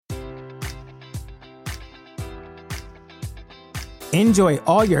Enjoy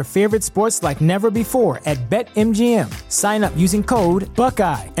all your favorite sports like never before at BetMGM. Sign up using code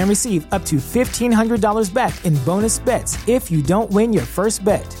Buckeye and receive up to $1,500 back in bonus bets if you don't win your first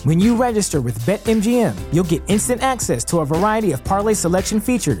bet. When you register with BetMGM, you'll get instant access to a variety of parlay selection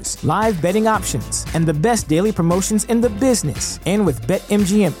features, live betting options, and the best daily promotions in the business. And with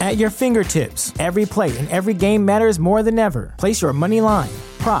BetMGM at your fingertips, every play and every game matters more than ever. Place your money line,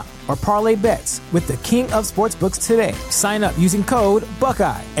 prop, or parlay bets with the king of sportsbooks today. Sign up using code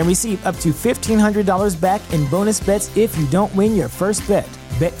Buckeye and receive up to $1,500 back in bonus bets if you don't win your first bet.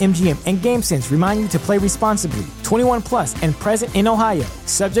 BetMGM and GameSense remind you to play responsibly. 21 plus and present in Ohio,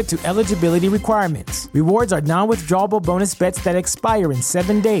 subject to eligibility requirements. Rewards are non-withdrawable bonus bets that expire in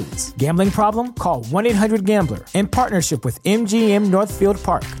 7 days. Gambling problem? Call 1-800-GAMBLER. In partnership with MGM Northfield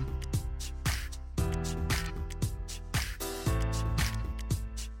Park.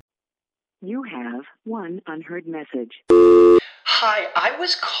 You have one unheard message. Hi, I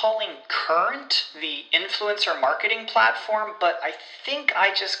was calling Current, the influencer marketing platform, but I think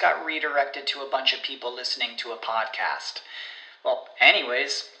I just got redirected to a bunch of people listening to a podcast. Well,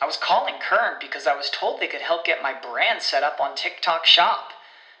 anyways, I was calling Current because I was told they could help get my brand set up on TikTok Shop,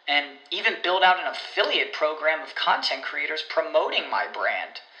 and even build out an affiliate program of content creators promoting my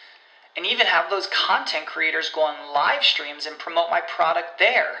brand, and even have those content creators go on live streams and promote my product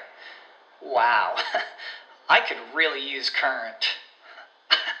there. Wow, I could really use Current.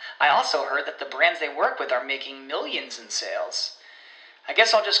 I also heard that the brands they work with are making millions in sales. I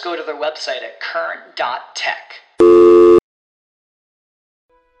guess I'll just go to their website at current.tech.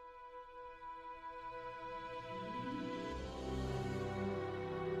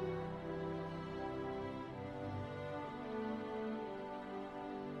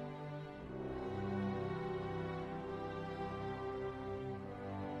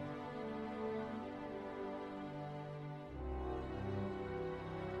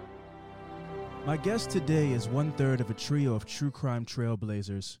 My guest today is one-third of a trio of true crime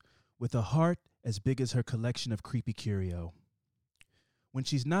trailblazers with a heart as big as her collection of creepy curio. When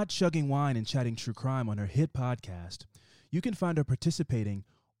she's not chugging wine and chatting true crime on her hit podcast, you can find her participating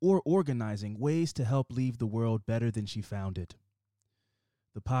or organizing ways to help leave the world better than she found it.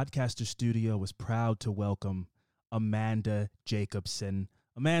 The Podcaster Studio was proud to welcome Amanda Jacobson.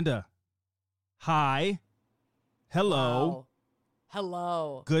 Amanda, hi. Hello. Wow.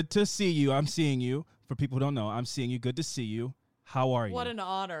 Hello. Good to see you. I'm seeing you. For people who don't know, I'm seeing you. Good to see you. How are you? What an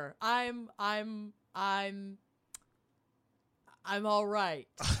honor. I'm all right.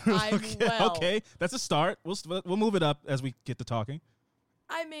 I'm okay, well. Okay, that's a start. We'll move it up as we get to talking.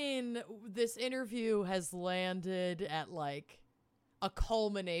 I mean, this interview has landed at like a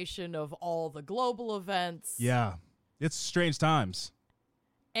culmination of all the global events. Yeah, it's strange times.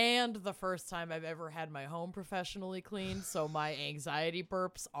 And the first time I've ever had my home professionally cleaned, so my anxiety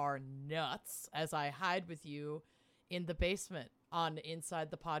burps are nuts as I hide with you in the basement inside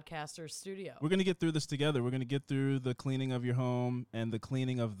the Podcaster's studio. We're going to get through this together. We're going to get through the cleaning of your home and the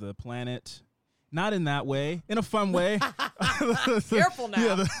cleaning of the planet. Not in that way, in a fun way. Careful now.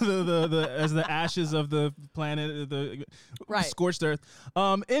 Yeah, the as the ashes of the planet, the right. Scorched earth.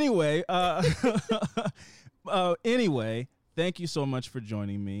 Anyway, thank you so much for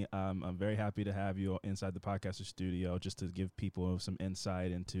joining me. I'm very happy to have you inside the Podcaster Studio just to give people some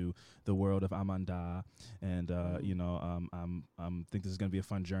insight into the world of Amanda. And, think this is going to be a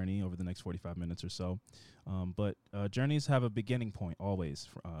fun journey over the next 45 minutes or so. But journeys have a beginning point always.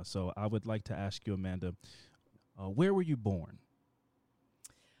 So I would like to ask you, Amanda, where were you born?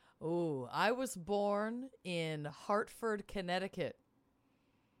 Oh, I was born in Hartford, Connecticut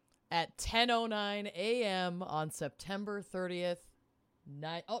at 10:09 a.m. on September 30th.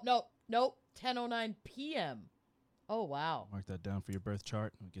 10:09 p.m. Oh, wow. Mark that down for your birth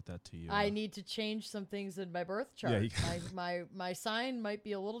chart. I'll get that to you. I need to change some things in my birth chart. Yeah, my sign might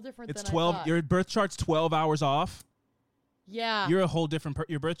be a little different than 12, I thought. Your birth chart's 12 hours off? Yeah. You're a whole different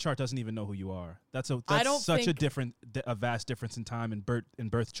your birth chart doesn't even know who you are. That's such a vast difference in time in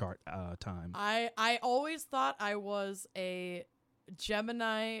birth chart time. I always thought I was a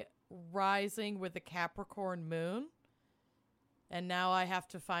Gemini rising with a Capricorn moon, and now I have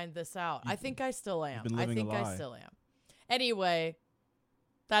to find this out. I think I still am. I still am. Anyway,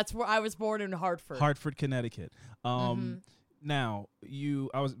 that's where I was born, in Hartford, Connecticut. Now,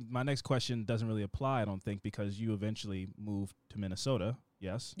 my next question doesn't really apply, I don't think, because you eventually moved to Minnesota.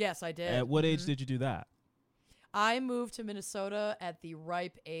 Yes. Yes, I did. At what age did you do that? I moved to Minnesota at the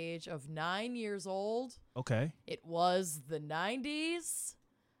ripe age of 9 years old. Okay. It was the 90s.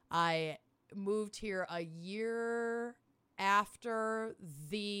 I moved here a year after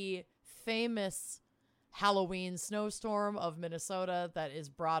the famous Halloween snowstorm of Minnesota that is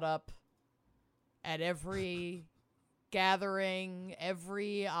brought up at every gathering,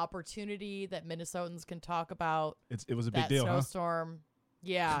 every opportunity that Minnesotans can talk about. It was a big deal, snowstorm. Huh?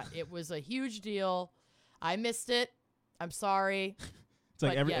 Yeah, it was a huge deal. I missed it. I'm sorry. It's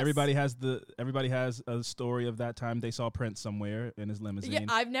like everybody has a story of that time they saw Prince somewhere in his limousine. Yeah,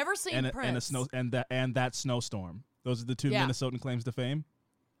 I've never seen Prince. And that snowstorm. Those are the two Minnesotan claims to fame.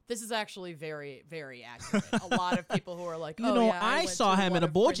 This is actually very, very accurate. A lot of people who are like, I saw him at a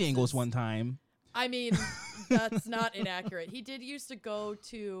Bojangles one time. I mean, that's not inaccurate. He did used to go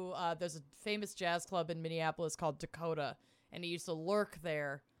to, there's a famous jazz club in Minneapolis called Dakota, and he used to lurk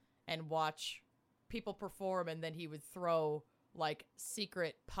there and watch people perform, and then he would throw like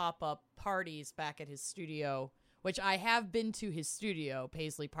secret pop-up parties back at his studio, which I have been to his studio,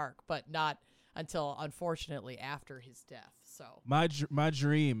 Paisley Park, but not until unfortunately after his death. So my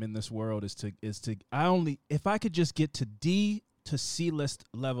dream in this world is to if I could just get to D to C list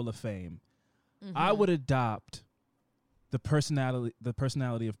level of fame, I would adopt the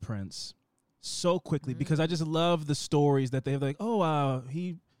personality of Prince so quickly because I just love the stories that they have. Like,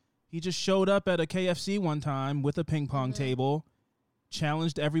 he just showed up at a KFC one time with a ping pong table,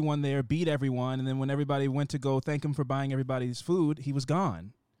 challenged everyone there, beat everyone, and then when everybody went to go thank him for buying everybody's food, he was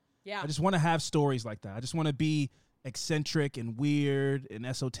gone. Yeah. I just want to have stories like that. I just want to be eccentric and weird and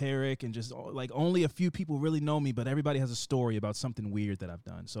esoteric and just like only a few people really know me, but everybody has a story about something weird that I've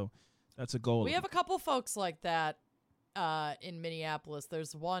done. So that's a goal. We have a couple folks like that in Minneapolis.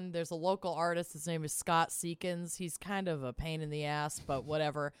 There's a local artist. His name is Scott Seekins. He's kind of a pain in the ass, but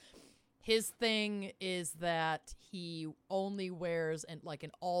whatever. His thing is that he only wears an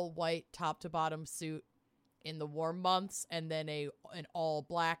all-white top-to-bottom suit in the warm months and then an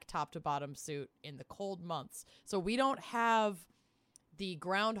all-black top-to-bottom suit in the cold months. So we don't have the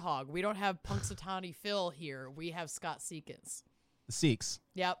groundhog. We don't have Punxsutawney Phil here. We have Scott Seekins. The Seeks.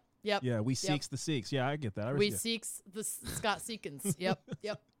 Yep. Yeah, we Seeks the Seeks. Yeah, I get that. We Seeks the Scott Seekins. Yep.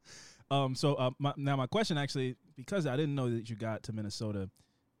 So my question actually, because I didn't know that you got to Minnesota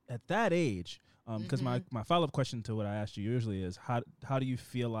at that age, because my follow-up question to what I asked you usually is how do you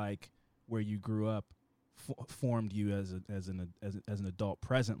feel like where you grew up formed you as an adult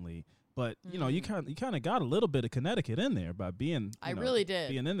presently? But you kind of got a little bit of Connecticut in there by being really did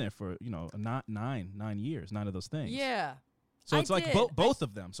being in there for not 9 years, 9 of those things. Yeah. So it's like both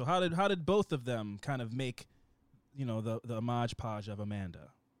of them. So how did both of them kind of make the homage podge of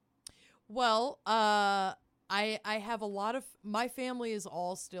Amanda? Well, I have a lot of my family is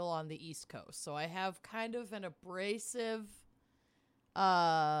all still on the East Coast, so I have kind of an abrasive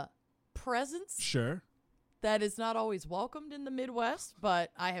presence. Sure. That is not always welcomed in the Midwest,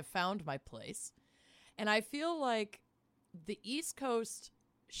 but I have found my place. And I feel like the East Coast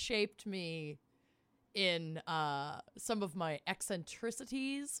shaped me in some of my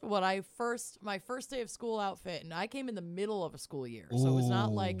eccentricities. My first day of school outfit, and I came in the middle of a school year. So it was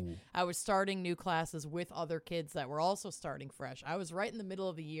not like I was starting new classes with other kids that were also starting fresh. I was right in the middle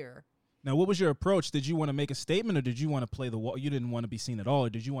of the year. Now, what was your approach? Did you want to make a statement, or did you want to play the wall? You didn't want to be seen at all,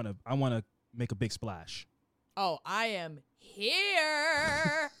 or did you want to, I want to make a big splash? Oh, I am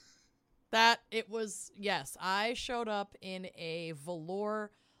here. Yes, I showed up in a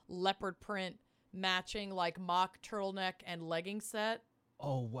velour leopard print matching like mock turtleneck and legging set.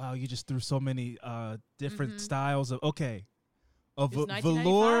 Oh, wow. You just threw so many different styles of velour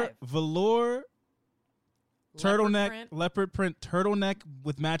turtleneck, leopard print turtleneck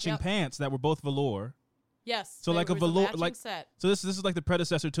with matching pants that were both velour. Yes. So like a velour set. So this is like the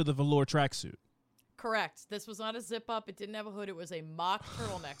predecessor to the velour tracksuit. Correct. This was not a zip up. It didn't have a hood. It was a mock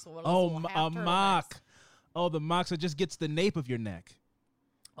turtleneck. So one of those a mock. Oh, the mock. So it just gets the nape of your neck.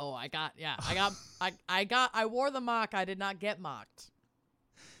 Oh, I wore the mock. I did not get mocked.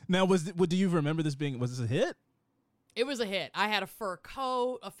 Now, do you remember this was this a hit? It was a hit. I had a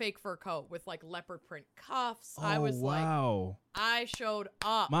fake fur coat with like leopard print cuffs. Oh, I was wow. I showed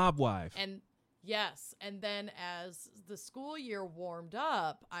up. Mob wife. And yes. And then as the school year warmed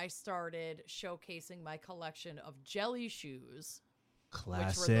up, I started showcasing my collection of jelly shoes. Classic.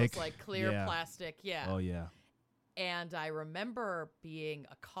 Which were those like clear plastic. Yeah. Oh, yeah. And I remember being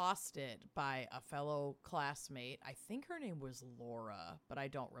accosted by a fellow classmate. I think her name was Laura, but I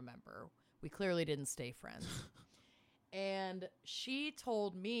don't remember. We clearly didn't stay friends. And she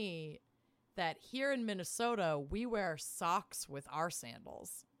told me that here in Minnesota, we wear socks with our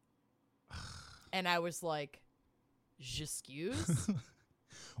sandals. And I was like, j'excuse?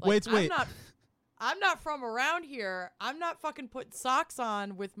 Wait. I'm not from around here. I'm not fucking putting socks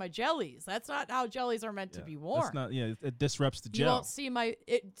on with my jellies. That's not how jellies are meant to be worn. That's not, it disrupts the gel. You won't see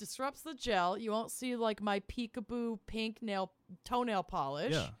it disrupts the gel. You won't see like my peekaboo pink toenail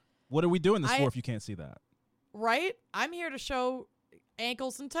polish. Yeah. What are we doing this for if you can't see that? Right? I'm here to show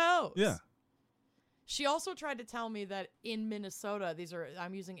ankles and toes. Yeah. She also tried to tell me that in Minnesota,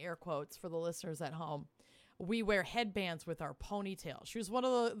 I'm using air quotes for the listeners at home, we wear headbands with our ponytail. She was one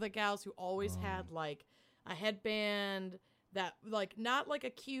of the gals who always had like a headband that like not like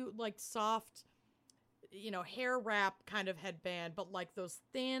a cute like soft hair wrap kind of headband, but like those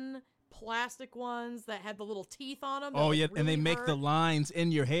thin plastic ones that had the little teeth on them. Oh yeah, really and they make the lines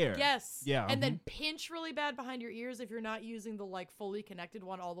in your hair. Yes. Yeah. And then pinch really bad behind your ears if you're not using the like fully connected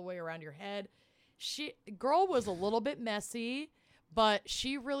one all the way around your head. Girl was a little bit messy. But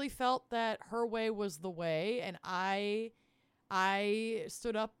she really felt that her way was the way, and I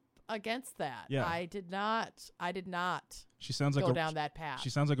stood up against that. Yeah. I did not. She sounds like go down that path. She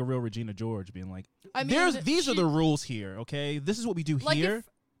sounds like a real Regina George, being like, these are the rules here, okay? This is what we do like here.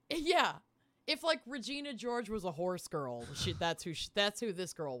 If like Regina George was a horse girl, that's who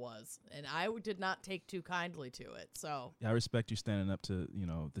this girl was, and I did not take too kindly to it. So I respect you standing up to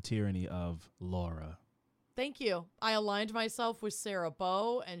the tyranny of Laura. Thank you. I aligned myself with Sarah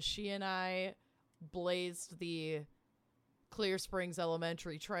Bowe, and she and I blazed the Clear Springs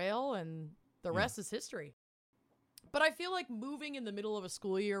Elementary Trail, and the rest is history. But I feel like moving in the middle of a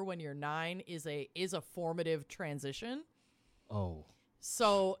school year when you're 9 is a formative transition. Oh.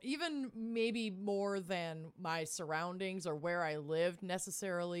 So even maybe more than my surroundings or where I lived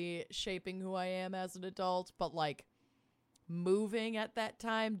necessarily shaping who I am as an adult, but like moving at that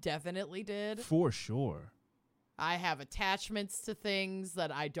time definitely did. For sure. I have attachments to things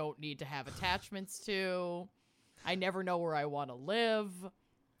that I don't need to have attachments to. I never know where I want to live.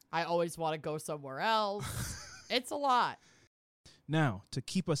 I always want to go somewhere else. It's a lot. Now, to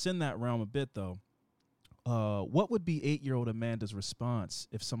keep us in that realm a bit, though, what would be 8-year-old Amanda's response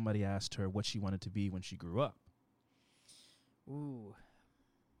if somebody asked her what she wanted to be when she grew up? Ooh.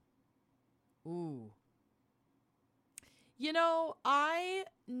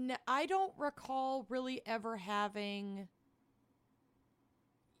 I don't recall really ever having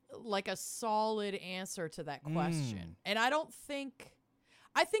like a solid answer to that question. And I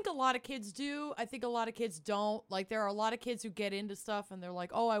think a lot of kids do. I think a lot of kids don't. Like there are a lot of kids who get into stuff and they're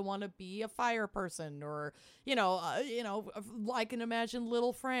like, "Oh, I want to be a fire person," or I can imagine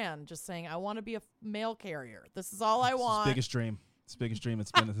little Fran just saying, "I want to be a mail carrier. This is all I want." It's his biggest dream.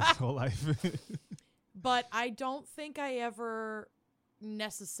 It's been his whole life. But I don't think I ever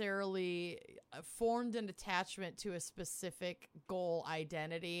necessarily formed an attachment to a specific goal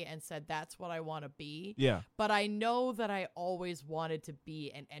identity and said, that's what I want to be. Yeah. But I know that I always wanted to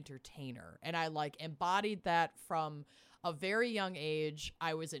be an entertainer. And I like embodied that from a very young age.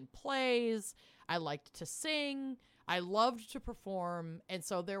 I was in plays. I liked to sing. I loved to perform. And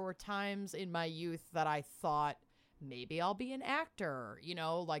so there were times in my youth that I thought, maybe I'll be an actor,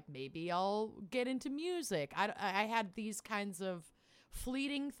 like maybe I'll get into music. I had these kinds of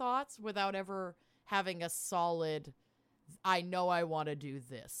fleeting thoughts without ever having a solid, I know I want to do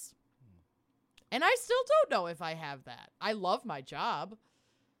this. And I still don't know if I have that. I love my job.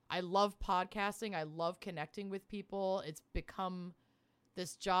 I love podcasting. I love connecting with people. It's become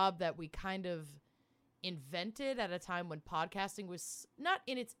this job that we kind of invented at a time when podcasting was not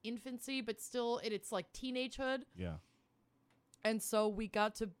in its infancy, but still in its like teenagehood. Yeah. And so we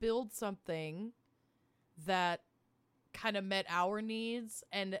got to build something that kind of met our needs.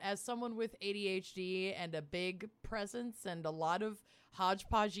 And as someone with ADHD and a big presence and a lot of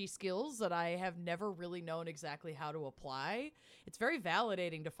hodgepodgey skills that I have never really known exactly how to apply, it's very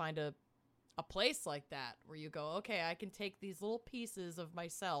validating to find a place like that where you go, okay, I can take these little pieces of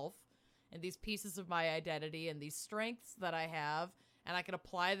myself and these pieces of my identity and these strengths that I have, and I can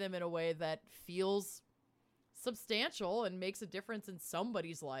apply them in a way that feels substantial and makes a difference in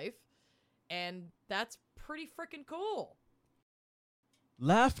somebody's life. And that's pretty freaking cool.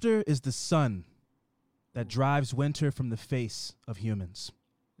 Laughter is the sun that drives winter from the face of humans.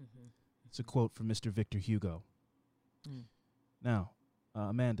 Mm-hmm. It's a quote from Mr. Victor Hugo. Now,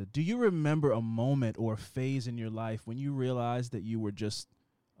 Amanda, do you remember a moment or a phase in your life when you realized that you were just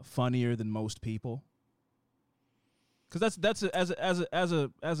funnier than most people? Because that's as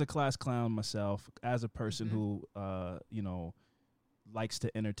a class clown myself, as a person who likes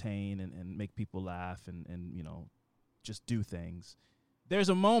to entertain and make people laugh and just do things. There's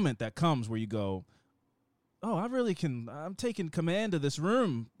a moment that comes where you go, I really can. I'm taking command of this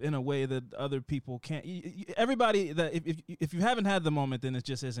room in a way that other people can't. Everybody that if you haven't had the moment, then it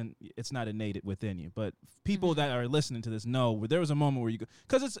just isn't. It's not innate within you. But people that are listening to this know there was a moment where you go,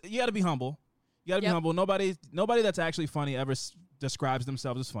 because you got to be humble. You got to be humble. Nobody that's actually funny ever describes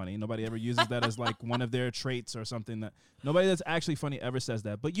themselves as funny. Nobody ever uses that as like one of their traits or something. That nobody that's actually funny ever says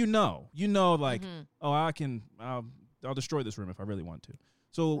that. But like, I'll destroy this room if I really want to.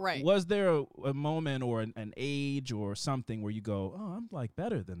 So was there a moment or an age or something where you go, oh, I'm like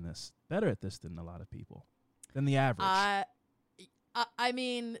better at this than a lot of people, than the average? I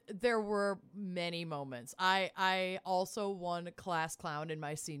mean, there were many moments. I also won class clown in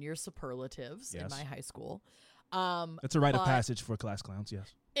my senior superlatives in my high school. It's a rite of passage for class clowns,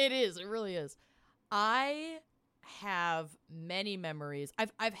 yes. It is. It really is. I have many memories.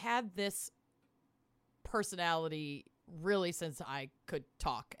 I've had this personality really since I could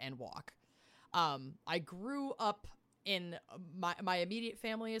talk and walk. I grew up in my immediate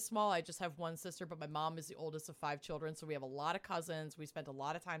family is small. I just have one sister, but my mom is the oldest of 5 children, so we have a lot of cousins. We spent a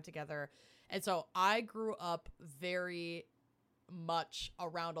lot of time together. And so I grew up very much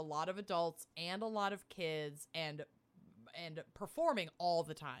around a lot of adults and a lot of kids and performing all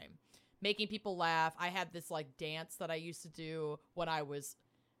the time, making people laugh. I had this like dance that I used to do when I was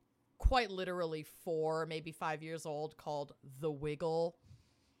quite literally 4, maybe 5 years old, called The Wiggle.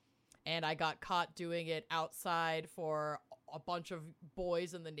 And I got caught doing it outside for a bunch of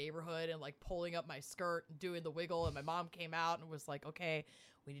boys in the neighborhood and like pulling up my skirt and doing the wiggle. And my mom came out and was like, okay,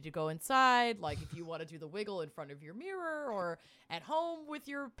 we need to go inside. Like if you want to do the wiggle in front of your mirror or at home with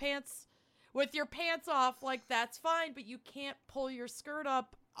your pants off, like that's fine, but you can't pull your skirt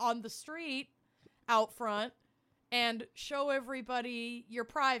up on the street out front and show everybody your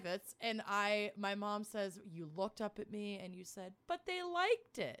privates. And my mom says, you looked up at me and you said, but they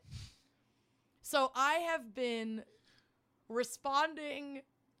liked it. So I have been responding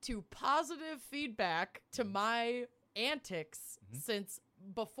to positive feedback to my antics since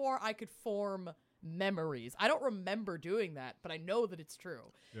before I could form memories. I don't remember doing that, but I know that it's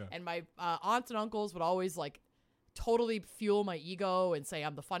true. Yeah. And my aunts and uncles would always like totally fuel my ego and say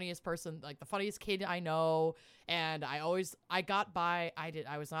I'm the funniest person, like the funniest kid I know. And I was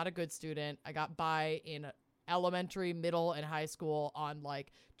not a good student. I got by in elementary, middle, and high school on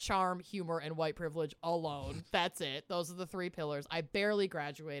like charm, humor, and white privilege alone. That's it. Those are the 3 pillars. I barely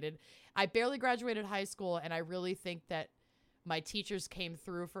graduated high school, and I really think that my teachers came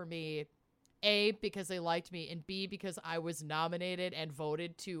through for me, A, because they liked me, and B, because I was nominated and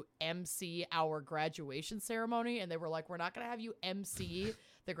voted to MC our graduation ceremony. And they were like, we're not going to have you MC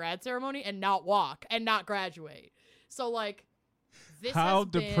the grad ceremony and not walk and not graduate. So, like, this how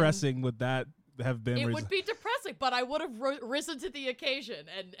depressing would that have been? It would be depressing, but I would have risen to the occasion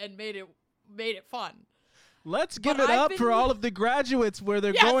and made it fun. Let's give it up for all of the graduates where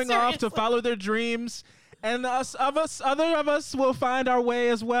they're going off to follow their dreams. And other of us will find our way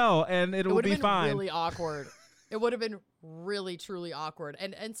as well, and it will be fine. Really awkward. It would have been really, truly awkward.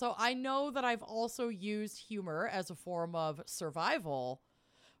 And so I know that I've also used humor as a form of survival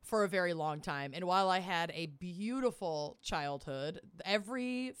for a very long time. And while I had a beautiful childhood,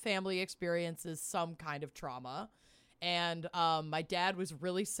 every family experiences some kind of trauma. And my dad was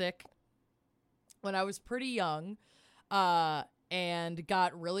really sick when I was pretty young. And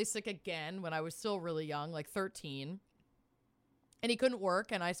got really sick again when I was still really young, like 13. And he couldn't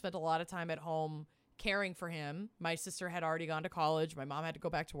work, and I spent a lot of time at home caring for him. My sister had already gone to college. My mom had to go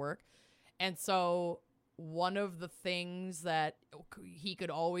back to work. And so one of the things that he could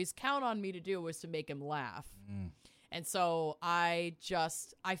always count on me to do was to make him laugh. And so I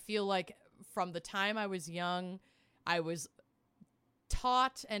feel like from the time I was young, I was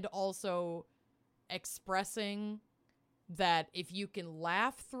taught and also expressing that if you can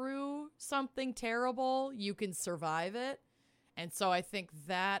laugh through something terrible, you can survive it. And so I think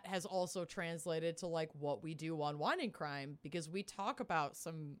that has also translated to like what we do on Wine and Crime, because we talk about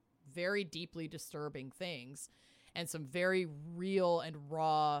some very deeply disturbing things and some very real and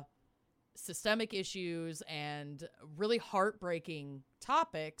raw systemic issues and really heartbreaking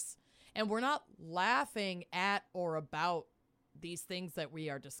topics. And we're not laughing at or about these things that we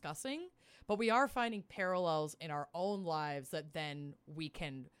are discussing, but we are finding parallels in our own lives that then we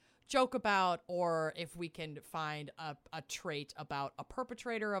can joke about, or if we can find a trait about a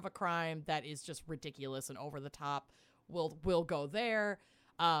perpetrator of a crime that is just ridiculous and over the top, we'll go there.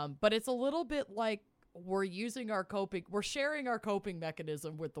 But it's a little bit like we're sharing our coping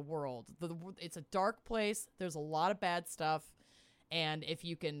mechanism with the world. It's a dark place. There's a lot of bad stuff. And if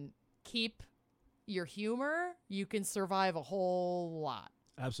you can keep your humor, you can survive a whole lot.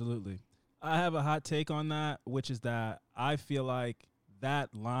 Absolutely. I have a hot take on that, which is that I feel like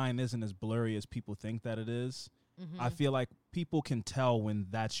that line isn't as blurry as people think that it is. I feel like people can tell when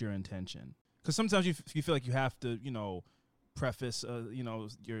that's your intention. Because sometimes you feel like you have to, preface,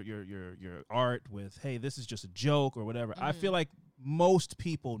 your art with, hey, this is just a joke or whatever. I feel like most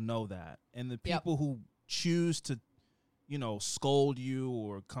people know that. And the people who choose to, scold you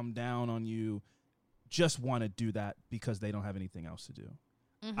or come down on you just want to do that because they don't have anything else to do.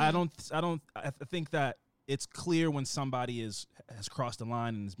 I think that it's clear when somebody has crossed the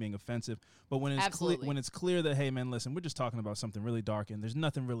line and is being offensive, but when it's clear that, hey man, listen, we're just talking about something really dark and there's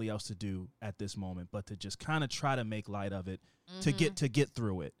nothing really else to do at this moment but to just kind of try to make light of it to get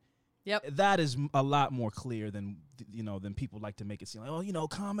through it. Yep. That is a lot more clear than people like to make it seem like, oh,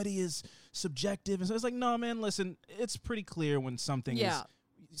 comedy is subjective. And so it's like, no, man, listen, it's pretty clear when something is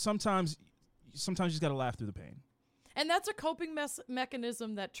sometimes you just got to laugh through the pain. And that's a coping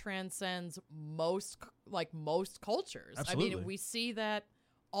mechanism that transcends most cultures. Absolutely. I mean, we see that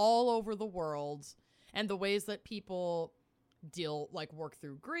all over the world, and the ways that people work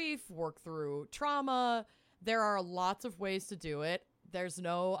through grief, work through trauma. There are lots of ways to do it.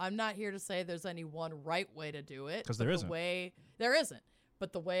 I'm not here to say there's any one right way to do it. Because there isn't. There isn't.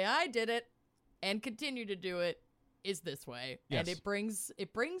 But the way I did it and continue to do it is this way. Yes. And it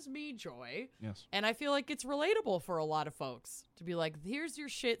brings me joy. Yes. And I feel like it's relatable for a lot of folks to be like, here's your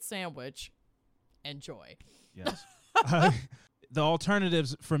shit sandwich. Enjoy. Yes. The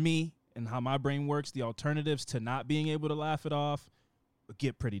alternatives for me and how my brain works, the alternatives to not being able to laugh it off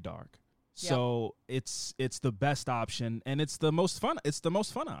get pretty dark. Yep. So it's the best option, and it's the most fun. It's the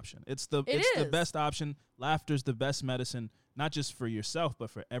most fun option. It's the best option. Laughter's the best medicine, not just for yourself, but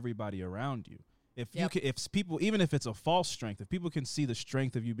for everybody around you. If people, even if it's a false strength, if people can see the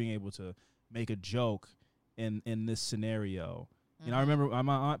strength of you being able to make a joke in this scenario, I remember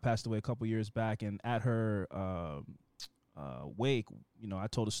my aunt passed away a couple years back, and at her wake, I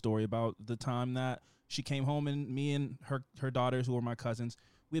told a story about the time that she came home and me and her daughters, who were my cousins,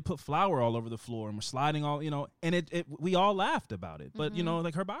 we had put flour all over the floor and we're sliding all, and we all laughed about it, but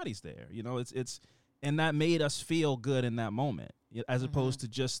like her body's there, it's and that made us feel good in that moment, as opposed to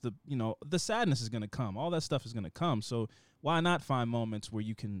just the sadness is going to come. All that stuff is going to come. So why not find moments where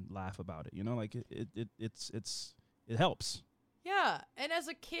you can laugh about it? Like it helps. Yeah. And as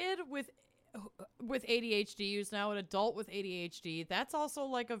a kid with ADHD, who's now an adult with ADHD, that's also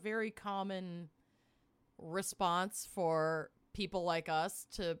like a very common response for people like us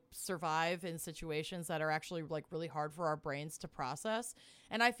to survive in situations that are actually like really hard for our brains to process.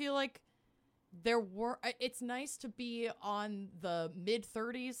 And I feel like it's nice to be on the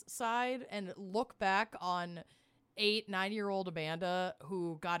mid-30s side and look back on 8-9-year-old Amanda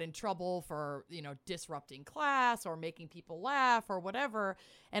who got in trouble for, disrupting class or making people laugh or whatever.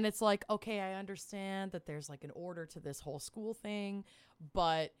 And it's like, okay, I understand that there's like an order to this whole school thing,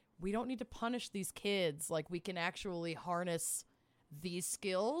 but we don't need to punish these kids. Like, we can actually harness these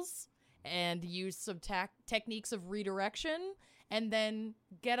skills and use some techniques of redirection and then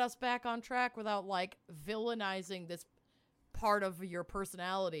get us back on track without like villainizing this part of your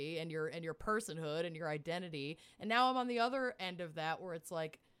personality and your personhood and your identity. And now I'm on the other end of that, where it's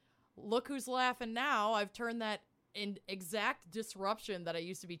like, look who's laughing now. I've turned that exact disruption that I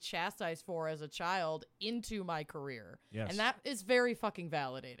used to be chastised for as a child into my career. Yes. And that is very fucking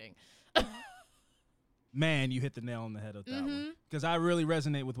validating. Man, you hit the nail on the head with that one. Because I really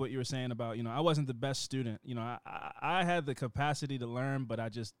resonate with what you were saying about, I wasn't the best student. I had the capacity to learn, but I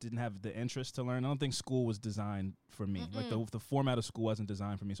just didn't have the interest to learn. I don't think school was designed for me. Like the format of school wasn't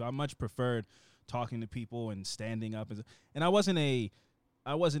designed for me. So I much preferred talking to people and standing up. And I wasn't a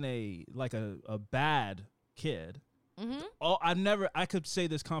bad kid. I could say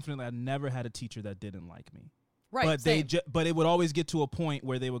this confidently. I never had a teacher that didn't like me. Right, but it would always get to a point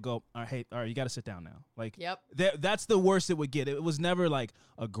where they would go, all right, you got to sit down now. Like, that's the worst it would get. It was never like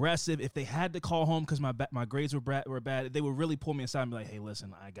aggressive. If they had to call home because my grades were bad, they would really pull me aside and be like, hey,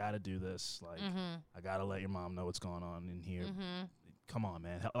 listen, I got to do this. Like, I got to let your mom know what's going on in here. Come on,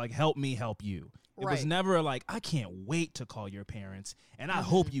 man. Help me help you. It was never like, I can't wait to call your parents and I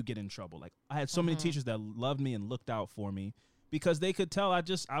hope you get in trouble. Like, I had so many teachers that loved me and looked out for me, because they could tell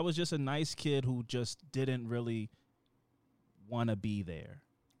I was just a nice kid who just didn't really want to be there.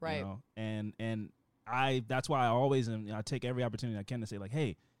 Right. And that's why I always I take every opportunity I can to say, like,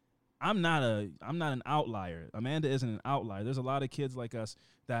 hey, I'm not an outlier. Amanda isn't an outlier. There's a lot of kids like us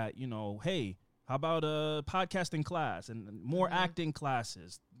that, hey, how about a podcasting class and more acting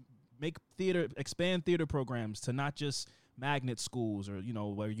classes? Expand theater programs to not just magnet schools, or, you know,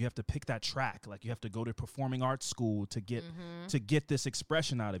 where you have to pick that track. Like, you have to go to performing arts school to get this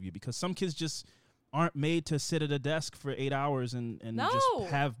expression out of you, because some kids just aren't made to sit at a desk for 8 hours and just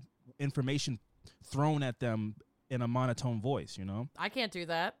have information thrown at them in a monotone voice, you know? I can't do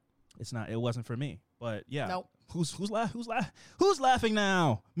that. It wasn't for me. But yeah. Nope. Who's laughing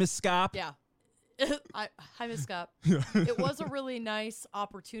now? Miss Scop? Yeah. Hi, Miss Scott. It was a really nice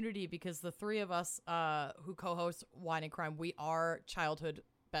opportunity because the three of us who co-host Wine and Crime, we are childhood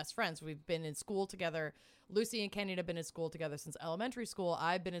best friends. We've been in school together. Lucy and Kenyon have been in school together since elementary school.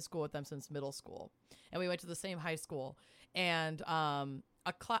 I've been in school with them since middle school. And we went to the same high school. And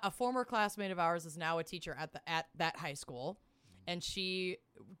a former classmate of ours is now a teacher at that high school. And she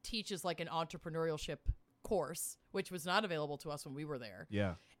teaches like an entrepreneurship course, which was not available to us when we were there.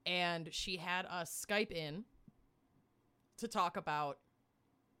 Yeah. And she had us Skype in to talk about,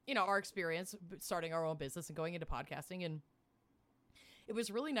 you know, our experience starting our own business and going into podcasting. And it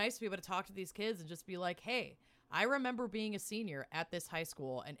was really nice to be able to talk to these kids and just be like, hey, I remember being a senior at this high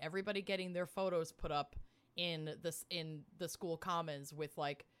school and everybody getting their photos put up in the school commons with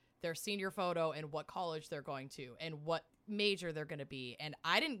like their senior photo and what college they're going to and what major they're going to be. And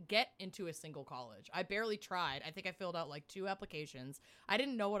I didn't get into a single college. I barely tried. I think I filled out like 2 applications. I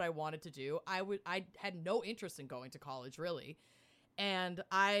didn't know what I wanted to do. I had no interest in going to college, really. And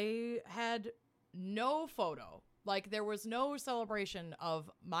I had no photo. Like, there was no celebration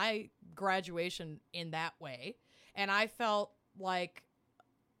of my graduation in that way. And I felt like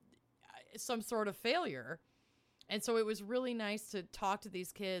some sort of failure. And so it was really nice to talk to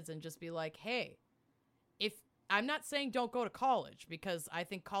these kids and just be like, hey, if I'm not saying don't go to college, because I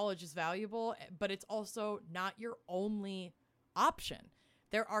think college is valuable, but it's also not your only option.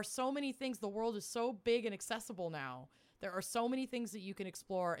 There are so many things. The world is so big and accessible now. There are so many things that you can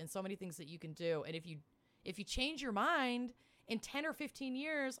explore and so many things that you can do. And if you change your mind in 10 or 15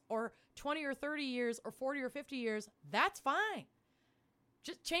 years or 20 or 30 years or 40 or 50 years, that's fine.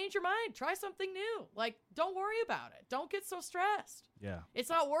 Just change your mind. Try something new. Like, don't worry about it. Don't get so stressed. Yeah. It's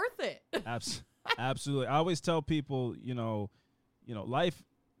not worth it. Absolutely. I always tell people, you know,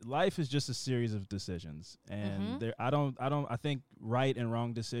 life is just a series of decisions, and I think right and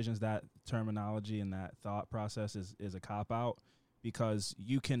wrong decisions, that terminology and that thought process is a cop out, because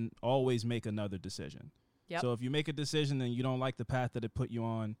you can always make another decision. Yep. So if you make a decision and you don't like the path that it put you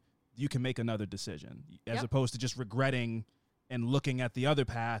on, you can make another decision, as opposed to just regretting and looking at the other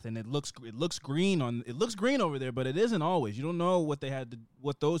path, and it looks green over there, but it isn't always. You don't know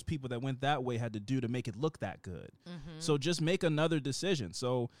what those people that went that way had to do to make it look that good. Mm-hmm. So just make another decision.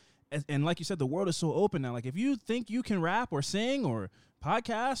 So, and like you said, the world is so open now. Like, if you think you can rap or sing or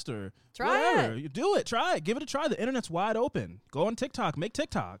podcast or whatever, you do it. Try it. Give it a try. The internet's wide open. Go on TikTok. Make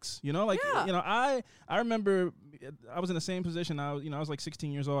TikToks. You know, like, you know, I remember I was in the same position. I was like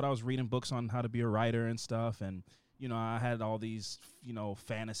 16 years old. I was reading books on how to be a writer and stuff, and you know, I had all these, you know,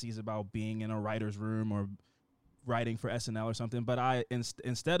 fantasies about being in a writer's room or writing for SNL or something. But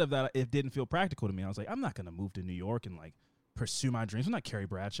instead of that, it didn't feel practical to me. I was like, I'm not going to move to New York and like pursue my dreams. I'm not Carrie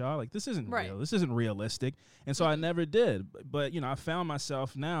Bradshaw. Like, this isn't real. This isn't realistic. And so I never did. But, you know, I found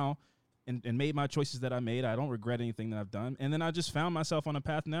myself now and made my choices that I made. I don't regret anything that I've done. And then I just found myself on a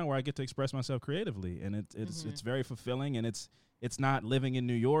path now where I get to express myself creatively. And it's very fulfilling. And it's not living in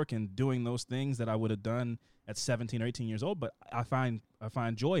New York and doing those things that I would have done at 17 or 18 years old, but I find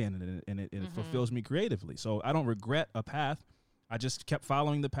joy in it, and it fulfills me creatively. So I don't regret a path. I just kept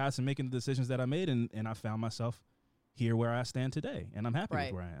following the paths and making the decisions that I made, and I found myself here where I stand today, and I'm happy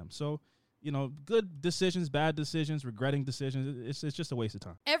with where I am. So, you know, good decisions, bad decisions, regretting decisions, it's just a waste of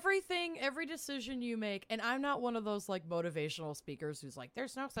time. Every decision you make, and I'm not one of those like motivational speakers who's like,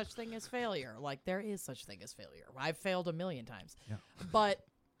 there's no such thing as failure. Like, there is such thing as failure. I've failed a million times. Yeah. But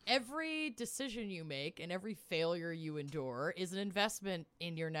every decision you make and every failure you endure is an investment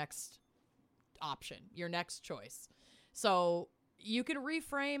in your next option, your next choice. So you can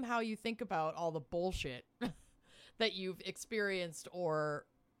reframe how you think about all the bullshit that you've experienced, or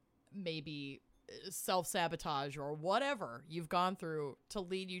maybe self-sabotage or whatever you've gone through, to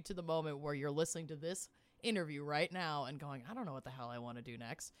lead you to the moment where you're listening to this interview right now and going, I don't know what the hell I want to do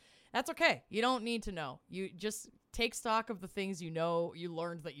next. That's okay. You don't need to know. You just take stock of the things you know you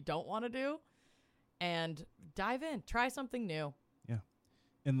learned that you don't want to do and dive in. Try something new. Yeah.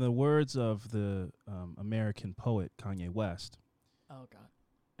 In the words of the American poet Kanye West, oh, God,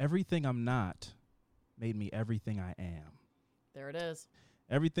 everything I'm not made me everything I am. There it is.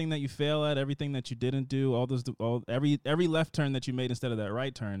 Everything that you fail at, everything that you didn't do, every left turn that you made instead of that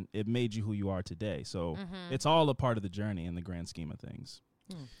right turn, it made you who you are today. So it's all a part of the journey in the grand scheme of things.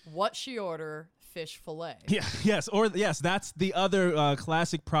 What she order? Fish fillet. Yeah, yes, or yes, that's the other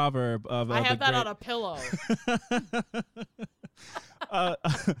classic proverb of. I have that on a pillow.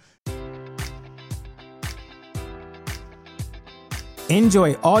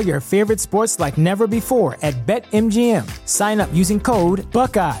 Enjoy all your favorite sports like never before at BetMGM. Sign up using code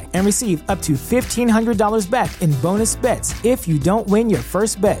Buckeye and receive up to $1,500 back in bonus bets if you don't win your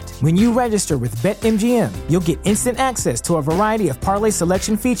first bet. When you register with BetMGM, you'll get instant access to a variety of parlay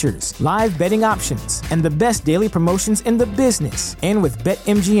selection features, live betting options, and the best daily promotions in the business. And with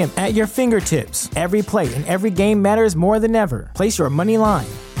BetMGM at your fingertips, every play and every game matters more than ever. Place your money line,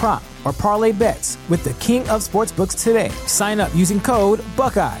 prop, or parlay bets with the king of sportsbooks today. Sign up using code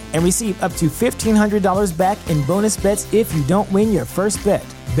Buckeye and receive up to $1,500 back in bonus bets if you don't win your first bet.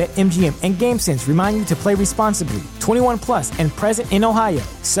 BetMGM and GameSense remind you to play responsibly. 21 plus and present in Ohio,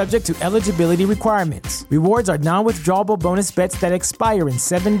 subject to eligibility requirements. Rewards are non-withdrawable bonus bets that expire in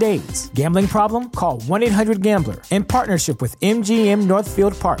 7 days. Gambling problem? Call 1-800-GAMBLER. In partnership with MGM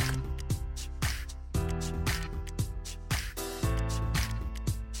Northfield Park.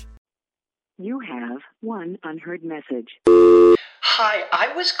 You have one unheard message. Hi,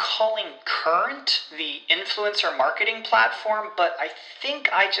 I was calling Current, the influencer marketing platform, but I think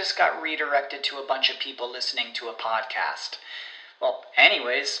I just got redirected to a bunch of people listening to a podcast. Well,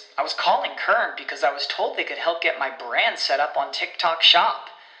 anyways, I was calling Current because I was told they could help get my brand set up on TikTok Shop,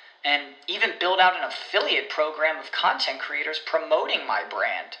 and even build out an affiliate program of content creators promoting my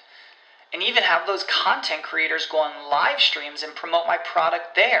brand, and even have those content creators go on live streams and promote my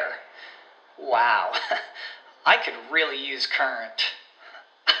product there. Wow, I could really use Current.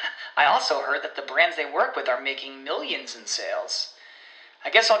 I also heard that the brands they work with are making millions in sales.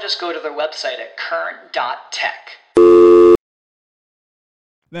 I guess I'll just go to their website at current.tech.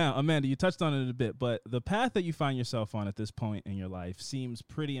 Now, Amanda, you touched on it a bit, but the path that you find yourself on at this point in your life seems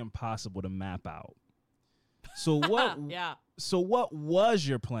pretty impossible to map out. So what? Yeah. So what was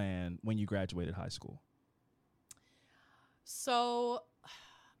your plan when you graduated high school? So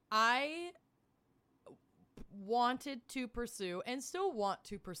I wanted to pursue and still want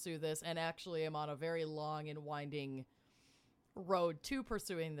to pursue this, and actually am on a very long and winding road to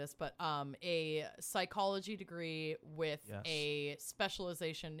pursuing this, but a psychology degree with a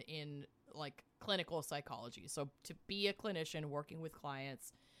specialization in like clinical psychology. So to be a clinician working with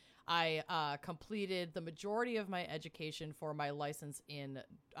clients, I completed the majority of my education for my license in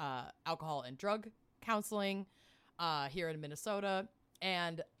alcohol and drug counseling here in Minnesota.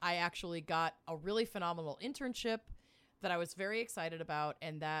 And I actually got a really phenomenal internship that I was very excited about.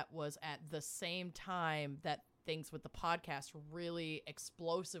 And that was at the same time that things with the podcast really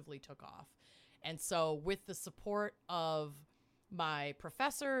explosively took off. And so with the support of my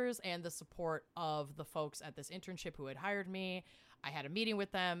professors and the support of the folks at this internship who had hired me, I had a meeting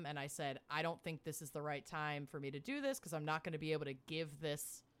with them and I said, I don't think this is the right time for me to do this because I'm not going to be able to give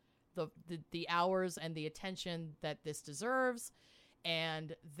this the hours and the attention that this deserves.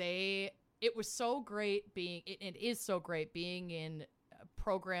 And it was so great it is so great being in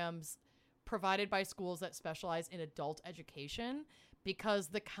programs provided by schools that specialize in adult education, because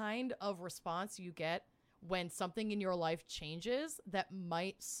the kind of response you get when something in your life changes that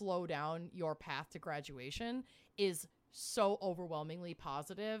might slow down your path to graduation is so overwhelmingly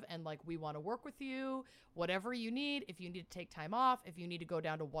positive. And like, we want to work with you, whatever you need. If you need to take time off, if you need to go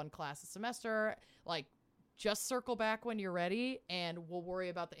down to one class a semester, like, just circle back when you're ready and we'll worry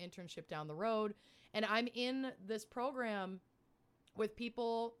about the internship down the road. And I'm in this program with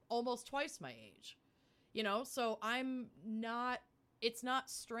people almost twice my age, so it's not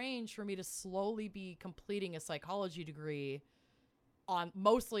strange for me to slowly be completing a psychology degree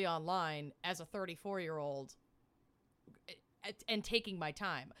mostly online as a 34-year-old and taking my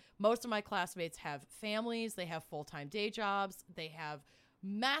time. Most of my classmates have families, they have full-time day jobs, they have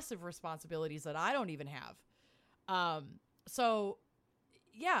massive responsibilities that I don't even have. So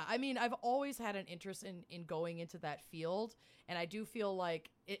yeah, I mean, I've always had an interest in going into that field. And I do feel like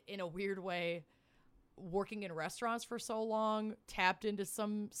in a weird way, working in restaurants for so long tapped into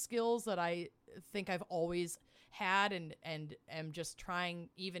some skills that I think I've always had and am just trying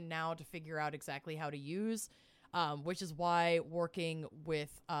even now to figure out exactly how to use, which is why working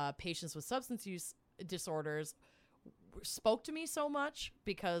with patients with substance use disorders spoke to me so much,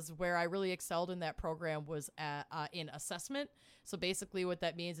 because where I really excelled in that program was in assessment. So basically what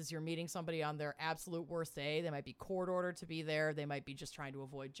that means is you're meeting somebody on their absolute worst day. They might be court ordered to be there. They might be just trying to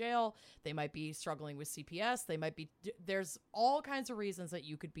avoid jail. They might be struggling with CPS. There's all kinds of reasons that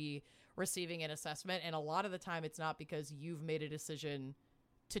you could be receiving an assessment. And a lot of the time it's not because you've made a decision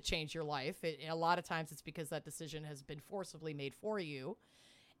to change your life. A lot of times it's because that decision has been forcibly made for you.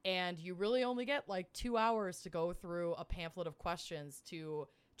 And you really only get like 2 hours to go through a pamphlet of questions to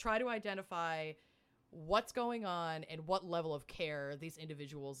try to identify what's going on and what level of care these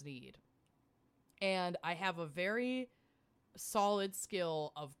individuals need. And I have a very solid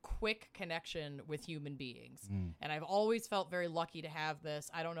skill of quick connection with human beings. And I've always felt very lucky to have this.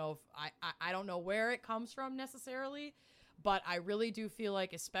 I don't know if I don't know where it comes from necessarily, but I really do feel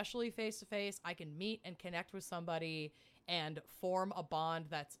like, especially face to face, I can meet and connect with somebody and form a bond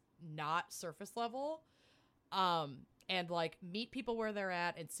that's not surface level. And like meet people where they're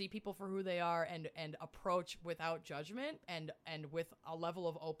at and see people for who they are and approach without judgment and with a level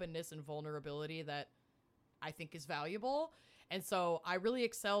of openness and vulnerability that I think is valuable. And so I really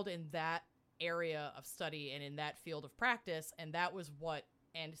excelled in that area of study and in that field of practice. And that was what,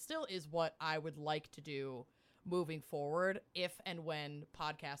 and still is what I would like to do moving forward. If and when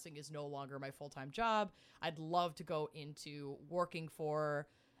podcasting is no longer my full-time job, I'd love to go into working for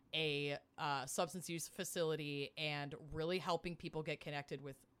a substance use facility and really helping people get connected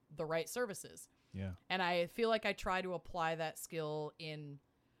with the right services. Yeah. And I feel like I try to apply that skill in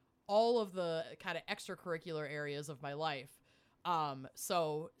all of the kind of extracurricular areas of my life.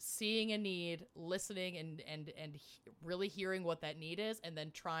 So seeing a need, listening and really hearing what that need is, and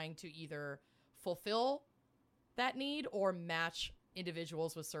then trying to either fulfill that need or match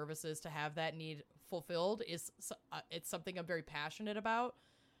individuals with services to have that need fulfilled is it's something I'm very passionate about.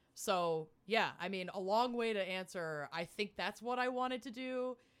 So yeah, I mean, a long way to answer. I think that's what I wanted to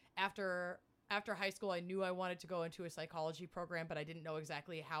do after high school. I knew I wanted to go into a psychology program, but I didn't know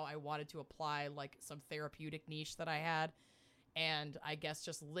exactly how I wanted to apply like some therapeutic niche that I had. And I guess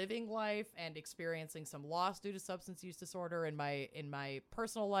just living life and experiencing some loss due to substance use disorder in my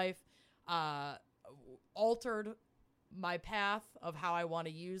personal life altered my path of how I want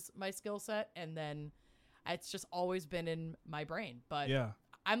to use my skill set. And then it's just always been in my brain. But yeah,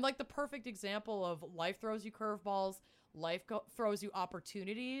 I'm like the perfect example of life throws you curveballs, life throws you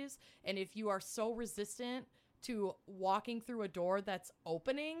opportunities. And if you are so resistant to walking through a door that's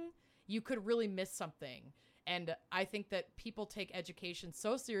opening, you could really miss something. And I think that people take education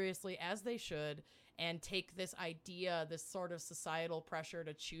so seriously, as they should, and take this idea, this sort of societal pressure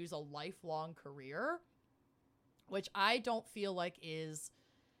to choose a lifelong career, which I don't feel like is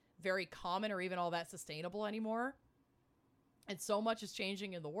very common or even all that sustainable anymore. And so much is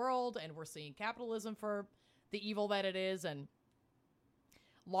changing in the world, and we're seeing capitalism for the evil that it is. And,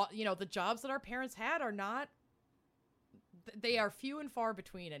 the jobs that our parents had are not, they are few and far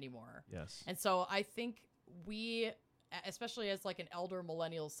between anymore. Yes. And so I think we, especially as like an elder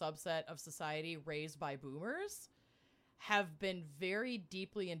millennial subset of society raised by boomers, have been very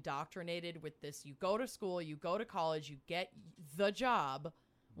deeply indoctrinated with this. You go to school, you go to college, you get the job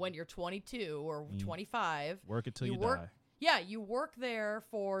when you're 22 or 25. Work until you die. Yeah, you work there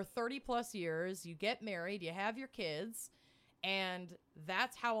for 30 plus years, you get married, you have your kids, and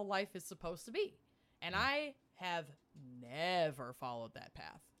that's how a life is supposed to be. And I have never followed that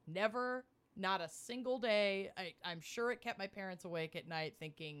path. Never, not a single day. I'm sure it kept my parents awake at night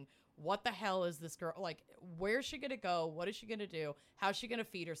thinking, what the hell is this girl? Like, where's she going to go? What is she going to do? How's she going to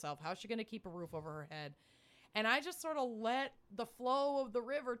feed herself? How's she going to keep a roof over her head? And I just sort of let the flow of the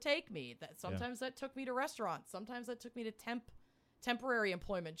river take me. That sometimes that took me to restaurants. Sometimes that took me to temporary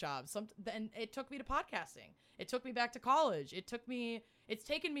employment jobs. Then it took me to podcasting. It took me back to college. It's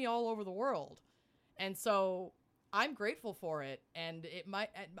taken me all over the world. And so I'm grateful for it. And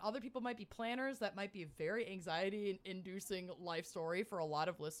other people might be planners. That might be a very anxiety-inducing life story for a lot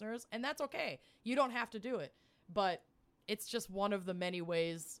of listeners. And that's okay. You don't have to do it. But it's just one of the many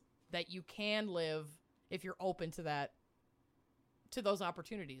ways that you can live if you're open to that, to those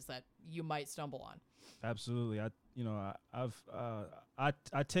opportunities that you might stumble on. Absolutely. I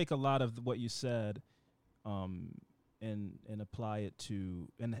take a lot of what you said, and apply it to,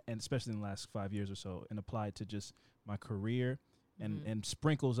 and especially in the last 5 years or so, and apply it to just my career and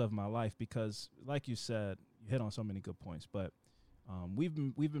sprinkles of my life, because like you said, you hit on so many good points, but we've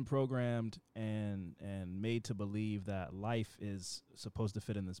been programmed and made to believe that life is supposed to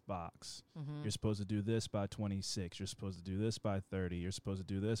fit in this box. Mm-hmm. You're supposed to do this by 26. You're supposed to do this by 30. You're supposed to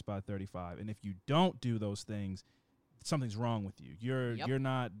do this by 35. And if you don't do those things, something's wrong with you. You're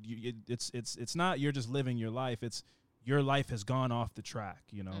not. It's not. You're just living your life. It's your life has gone off the track.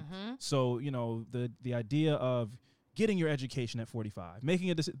 Mm-hmm. So the idea of getting your education at 45, making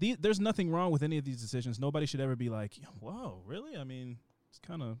a decision. There's nothing wrong with any of these decisions. Nobody should ever be like, whoa, really? I mean, it's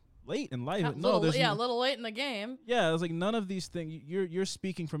kind of late in life. A little late in the game. Yeah, it's like none of these things. You're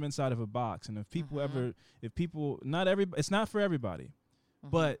speaking from inside of a box, and if people not everybody, it's not for everybody,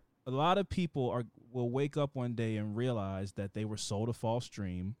 but a lot of people will wake up one day and realize that they were sold a false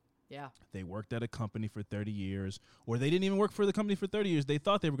dream. Yeah. They worked at a company for 30 years, or they didn't even work for the company for 30 years. They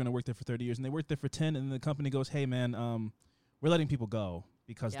thought they were going to work there for 30 years, and they worked there for 10, and the company goes, hey, man, we're letting people go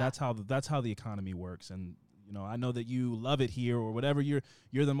because that's how the economy works. And, you know, I know that you love it here or whatever. You're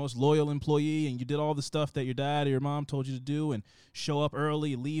the most loyal employee, and you did all the stuff that your dad or your mom told you to do, and show up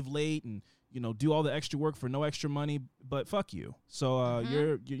early, leave late, and, you know, do all the extra work for no extra money, but fuck you. So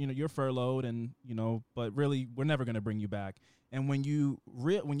you're furloughed, and, you know, but really we're never going to bring you back. And when you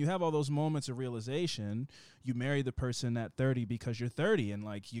have all those moments of realization, you marry the person at 30 because you're 30 and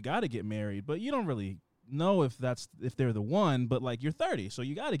like you got to get married, but you don't really know if they're the one, but like you're 30, so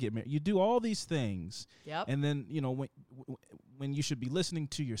you got to get married. You do all these things. Yep. And then, you know, when you should be listening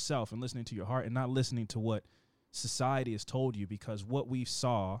to yourself and listening to your heart and not listening to what society has told you, because what we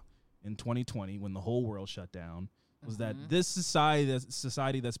saw in 2020 when the whole world shut down was that this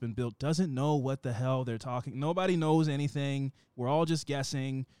society that's been built doesn't know what the hell they're talking. Nobody knows anything. We're all just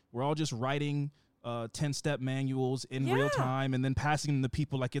guessing. We're all just writing 10-step manuals in real time and then passing them to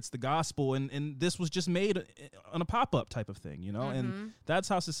people like it's the gospel. And this was just made on a pop-up type of thing, you know? And that's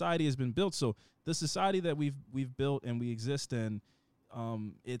how society has been built. So the society that we've built and we exist in,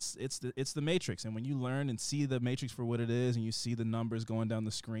 it's the Matrix. And when you learn and see the Matrix for what it is, and you see the numbers going down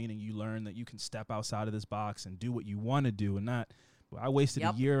the screen, and you learn that you can step outside of this box and do what you want to do, and not, I wasted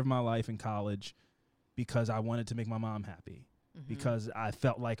a year of my life in college because I wanted to make my mom happy, because I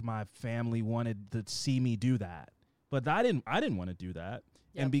felt like my family wanted to see me do that, but I didn't want to do that.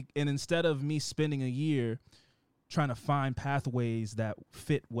 And instead of me spending a year trying to find pathways that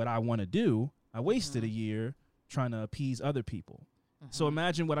fit what I want to do, I wasted a year trying to appease other people. So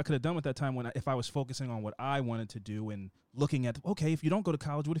imagine what I could have done with that time if I was focusing on what I wanted to do and looking at, okay, if you don't go to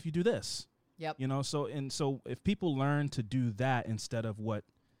college, what if you do this? Yep. You know, so if people learn to do that instead of what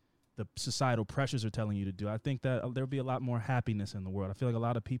the societal pressures are telling you to do, I think that there'll be a lot more happiness in the world. I feel like a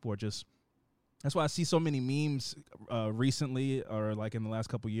lot of people are just, that's why I see so many memes recently, or like in the last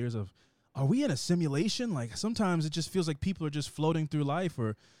couple of years, of, are we in a simulation? Like sometimes it just feels like people are just floating through life,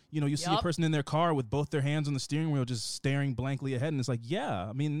 or, you know, you see a person in their car with both their hands on the steering wheel just staring blankly ahead, and it's like, yeah,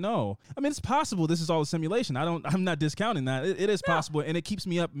 I mean, no. I mean, it's possible this is all a simulation. I'm not discounting that. It is possible, and it keeps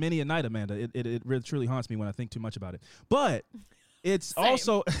me up many a night, Amanda. It really truly haunts me when I think too much about it. But it's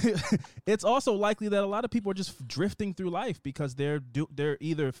also it's also likely that a lot of people are just drifting through life because they're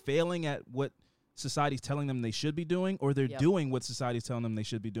either failing at what society's telling them they should be doing, or they're doing what society's telling them they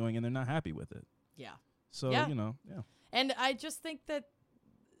should be doing, and they're not happy with it. Yeah. So, you know, And I just think that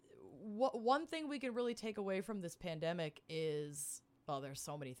one thing we can really take away from this pandemic is, well, there's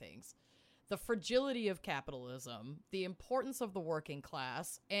so many things. The fragility of capitalism, the importance of the working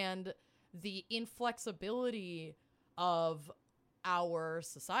class, and the inflexibility of our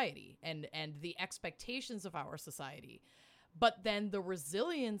society and the expectations of our society. But then the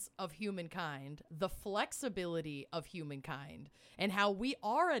resilience of humankind, the flexibility of humankind, and how we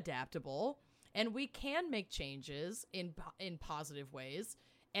are adaptable and we can make changes in positive ways.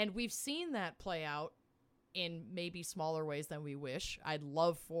 And we've seen that play out in maybe smaller ways than we wish. I'd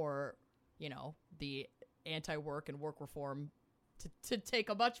love for, you know, the anti-work and work reform to take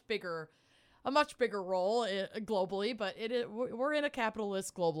a much bigger role globally, but we're in a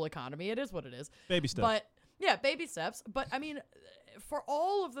capitalist global economy. It is what it is. Baby steps. But yeah, baby steps. But I mean, for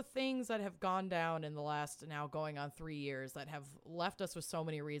all of the things that have gone down in the last now going on 3 years that have left us with so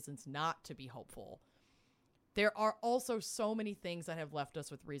many reasons not to be hopeful, there are also so many things that have left us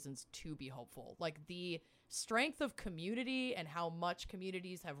with reasons to be hopeful. Like the strength of community and how much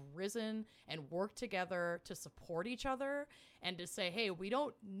communities have risen and worked together to support each other and to say, hey, we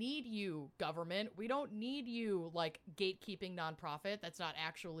don't need you, government. We don't need you, like, gatekeeping nonprofit that's not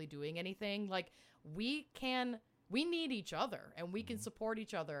actually doing anything. Like, we need each other and we can support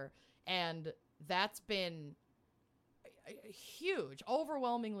each other. And that's been huge,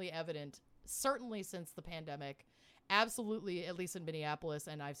 overwhelmingly evident, certainly since the pandemic. Absolutely, at least in Minneapolis,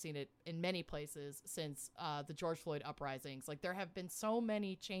 and I've seen it in many places since the George Floyd uprisings. Like, there have been so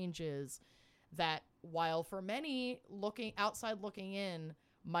many changes that, while for many looking in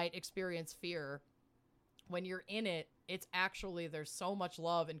might experience fear, when you're in it, it's actually, there's so much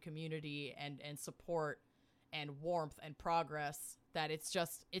love and community and support and warmth and progress that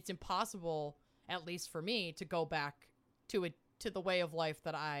it's impossible, at least for me, to go back to the way of life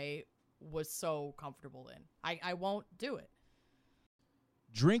that I was so comfortable in. I won't do it.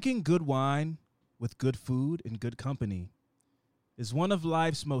 Drinking good wine with good food and good company is one of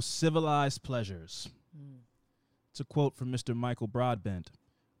life's most civilized pleasures. It's a quote from Mr. Michael Broadbent,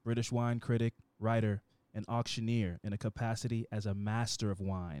 British wine critic, writer, an auctioneer in a capacity as a master of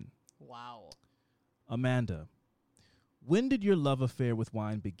wine. Wow. Amanda, when did your love affair with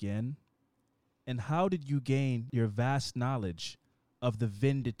wine begin? And how did you gain your vast knowledge of the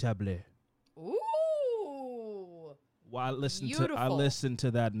vin de table? Ooh. Well, I Beautiful. listened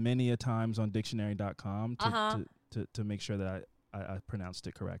to that many a times on dictionary.com to make sure that I pronounced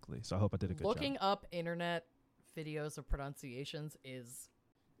it correctly. So I hope I did a good job. Looking up internet videos of pronunciations is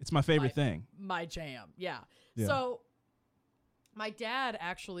It's my favorite thing. my jam. Yeah. Yeah. So my dad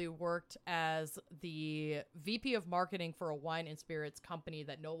actually worked as the VP of marketing for a wine and spirits company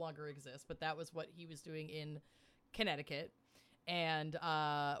that no longer exists, but that was what he was doing in Connecticut. And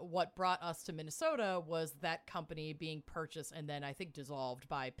what brought us to Minnesota was that company being purchased and then I think dissolved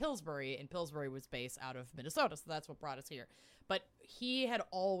by Pillsbury, and Pillsbury was based out of Minnesota, so that's what brought us here. But he had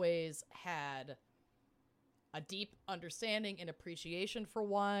always had a deep understanding and appreciation for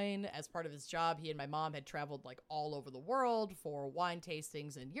wine. As part of his job, he and my mom had traveled like all over the world for wine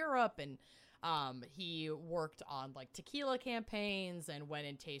tastings in Europe, and he worked on like tequila campaigns and went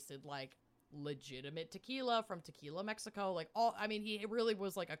and tasted like legitimate tequila from Tequila Mexico, he really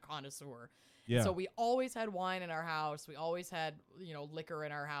was like a connoisseur. Yeah. So we always had wine in our house. We always had, liquor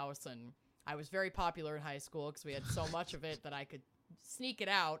in our house, and I was very popular in high school because we had so much of it that I could sneak it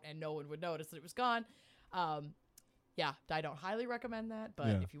out and no one would notice that it was gone. I don't highly recommend that,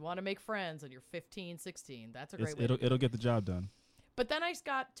 but if you want to make friends and you're 15, 16, that's a great way. It'll get the job done. But then I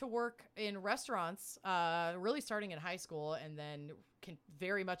got to work in restaurants, really starting in high school, and then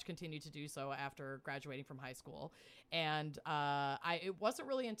very much continued to do so after graduating from high school. And it wasn't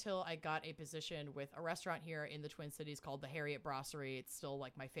really until I got a position with a restaurant here in the Twin Cities called the Harriet Brasserie. It's still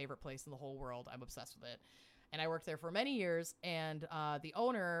like my favorite place in the whole world. I'm obsessed with it. And I worked there for many years. And the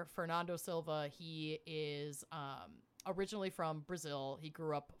owner, Fernando Silva, he is originally from Brazil. He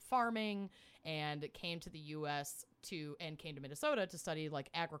grew up farming and came to the U.S. came to Minnesota to study like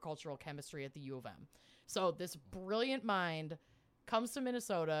agricultural chemistry at the U of M. So this brilliant mind comes to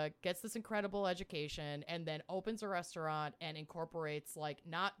Minnesota, gets this incredible education, and then opens a restaurant and incorporates like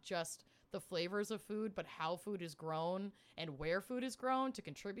not just the flavors of food, but how food is grown and where food is grown to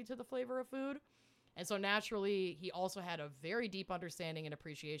contribute to the flavor of food. And so naturally, he also had a very deep understanding and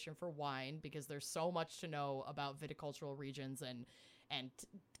appreciation for wine because there's so much to know about viticultural regions and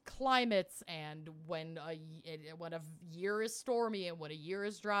climates, and when a year is stormy and when a year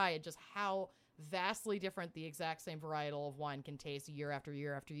is dry, and just how vastly different the exact same varietal of wine can taste year after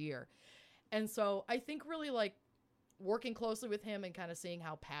year after year. And so I think really like working closely with him and kind of seeing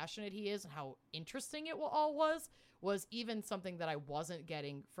how passionate he is and how interesting it all was even something that I wasn't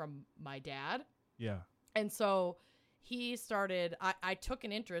getting from my dad. Yeah. And so he started, I took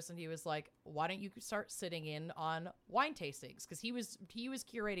an interest, and he was like, why don't you start sitting in on wine tastings? Because he was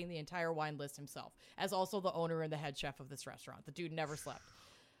curating the entire wine list himself, as also the owner and the head chef of this restaurant. The dude never slept.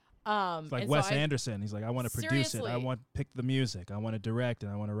 It's like Wes Anderson. He's like, I want to produce it. I want to pick the music. I want to direct,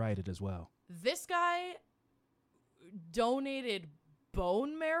 and I want to write it as well. This guy donated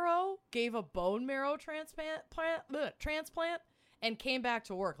bone marrow, gave a bone marrow transplant, and came back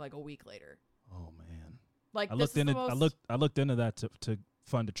to work like a week later. Oh man! Like I looked into that to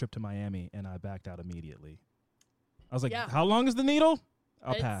fund a trip to Miami, and I backed out immediately. I was like, how long is the needle?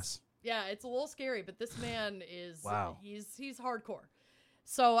 I'll pass. Yeah, it's a little scary, but this man is wow. He's hardcore.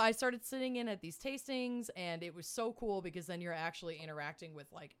 So I started sitting in at these tastings, and it was so cool because then you're actually interacting with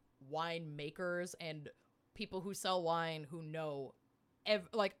like wine makers and people who sell wine who know,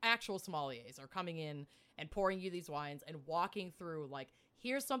 like actual sommeliers are coming in and pouring you these wines and walking through like,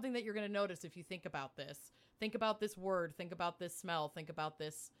 here's something that you're going to notice if you think about this. Think about this word. Think about this smell. Think about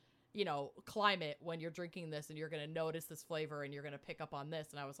this, climate when you're drinking this, and you're going to notice this flavor and you're going to pick up on this.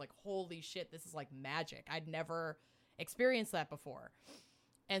 And I was like, holy shit, this is like magic. I'd never experienced that before.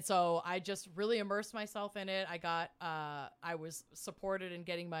 And so I just really immersed myself in it. I was supported in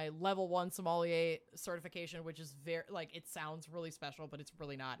getting my level 1 sommelier certification, which is very, like, it sounds really special, but it's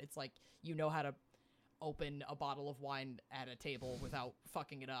really not. It's like, how to open a bottle of wine at a table without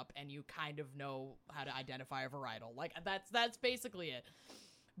fucking it up, and you kind of know how to identify a varietal. Like, that's basically it.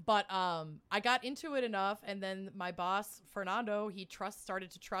 But I got into it enough, and then my boss, Fernando, he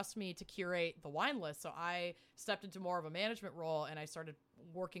started to trust me to curate the wine list. So I stepped into more of a management role, and I started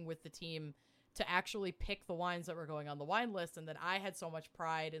working with the team to actually pick the wines that were going on the wine list. And then I had so much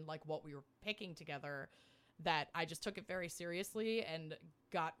pride in like what we were picking together that I just took it very seriously and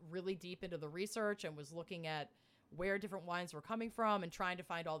got really deep into the research and was looking at where different wines were coming from and trying to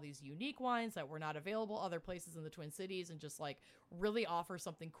find all these unique wines that were not available other places in the Twin Cities, and just like really offer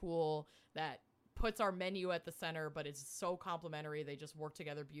something cool that puts our menu at the center, but it's so complimentary. They just work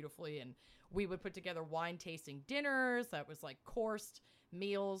together beautifully. And we would put together wine tasting dinners that was like coursed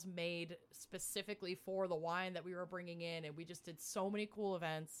meals made specifically for the wine that we were bringing in. And we just did so many cool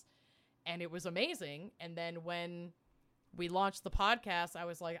events, and it was amazing. And then when we launched the podcast, I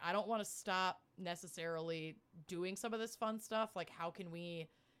was like, I don't want to stop necessarily doing some of this fun stuff. Like, how can we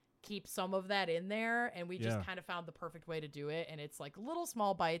keep some of that in there? And we just kind of found the perfect way to do it. And it's like little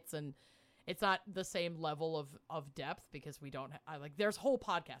small bites, and it's not the same level of depth because we don't there's whole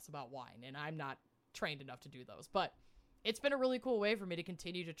podcasts about wine, and I'm not trained enough to do those, but it's been a really cool way for me to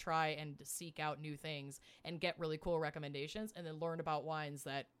continue to try and to seek out new things and get really cool recommendations and then learn about wines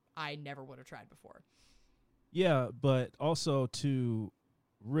that I never would have tried before. Yeah, but also to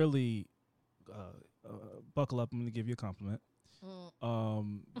really buckle up, I'm going to give you a compliment.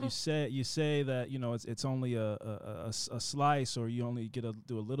 You say that, you know, it's only a slice, or you only get to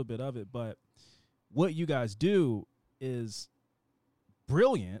do a little bit of it, but what you guys do is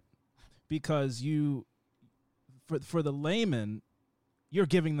brilliant, because you, for the layman, you're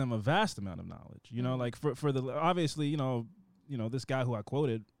giving them a vast amount of knowledge. You know, like for the, obviously, you know this guy who I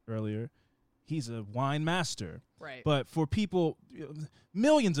quoted earlier, he's a wine master. Right. But for people,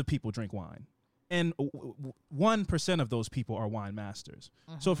 millions of people drink wine, and 1% of those people are wine masters.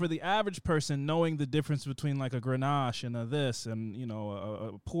 So for the average person, knowing the difference between like a Grenache and a this, and, you know,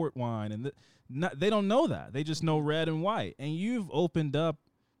 a port wine, and they don't know that. They just know red and white. And you've opened up,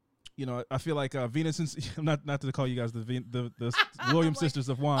 you know, I feel like Venus and not to call you guys the Williams sisters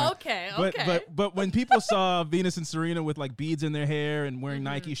of wine. Okay. But when people saw Venus and Serena with like beads in their hair and wearing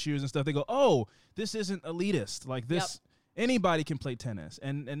Nike shoes and stuff, they go, "Oh, this isn't elitist. Like this, anybody can play tennis,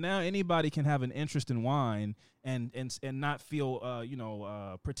 and now anybody can have an interest in wine and not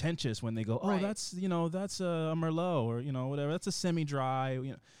feel pretentious when they go, oh, that's a Merlot, or, you know, whatever. That's a semi-dry.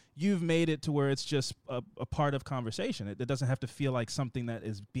 You know, you've made it to where it's just a part of conversation. It doesn't have to feel like something that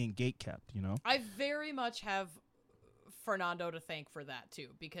is being gatekept, you know? I very much have Fernando to thank for that, too,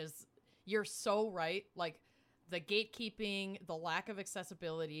 because you're so right. Like, the gatekeeping, the lack of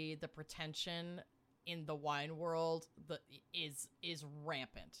accessibility, the pretension in the wine world is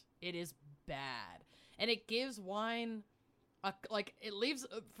rampant. It is bad. And it gives wine it leaves,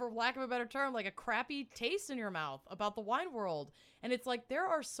 for lack of a better term, like a crappy taste in your mouth about the wine world. And it's like, there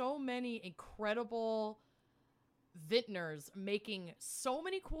are so many incredible vintners making so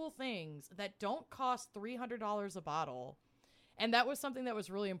many cool things that don't cost $300 a bottle. And that was something that was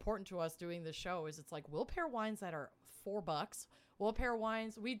really important to us doing this show, is it's like, we'll pair wines that are $4. We'll pair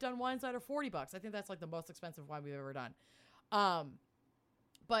wines. We've done wines that are $40. I think that's like the most expensive wine we've ever done.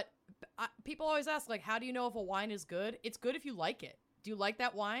 But people always ask, like, how do you know if a wine is good? It's good if you like it. Do you like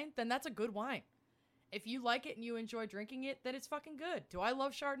that wine? Then that's a good wine. If you like it and you enjoy drinking it, then it's fucking good. Do I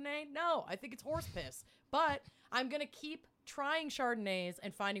love Chardonnay? No, I think it's horse piss. But I'm going to keep trying Chardonnays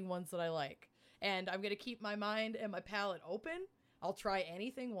and finding ones that I like. And I'm going to keep my mind and my palate open. I'll try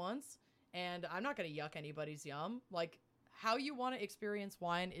anything once. And I'm not going to yuck anybody's yum. Like, how you want to experience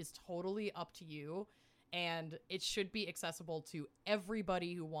wine is totally up to you. And it should be accessible to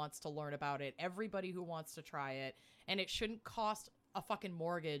everybody who wants to learn about it, everybody who wants to try it. And it shouldn't cost a fucking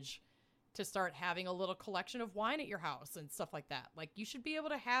mortgage to start having a little collection of wine at your house and stuff like that. Like, you should be able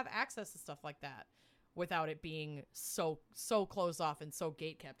to have access to stuff like that without it being so closed off and so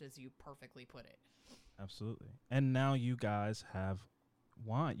gatekept, as you perfectly put it. Absolutely. And now you guys have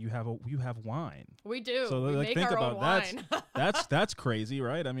wine. You have wine. We do. So we make our own wine. That's crazy,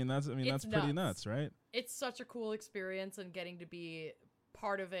 right? I mean that's pretty nuts, right? It's such a cool experience, and getting to be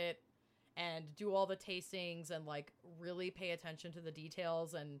part of it and do all the tastings and like really pay attention to the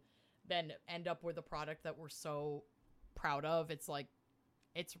details, and then end up with a product that we're so proud of. It's like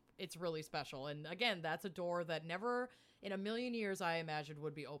it's really special. And again, that's a door that never in a million years I imagined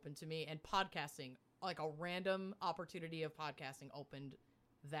would be open to me. And podcasting, like a random opportunity of podcasting, opened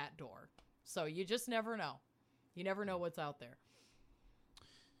that door. So you just never know. You never know what's out there.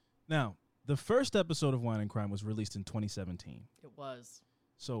 Now, the first episode of Wine and Crime was released in 2017. It was.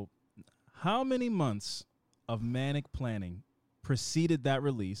 So how many months of manic planning preceded that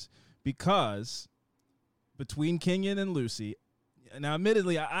release? Because between Kenyon and Lucy, now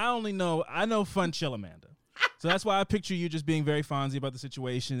admittedly, I know fun Chillamanda. So that's why I picture you just being very fonzie about the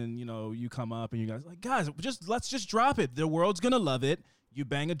situation, and, you know, you come up and you guys like, guys, let's just drop it. The world's going to love it. You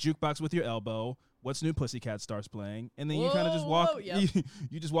bang a jukebox with your elbow. What's New Pussycat starts playing, and then you kind of just walk.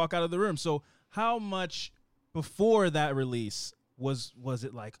 You just walk out of the room. So how much before that release was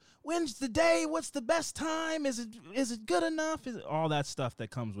it like, when's the day? What's the best time? Is it good enough? Is it all that stuff that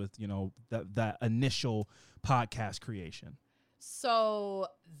comes with, you know, that initial podcast creation? So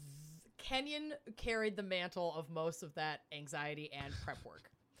Kenyon carried the mantle of most of that anxiety and prep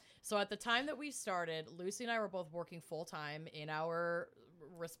work. So at the time that we started, Lucy and I were both working full-time in our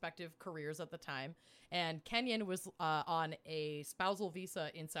respective careers at the time. And Kenyon was on a spousal visa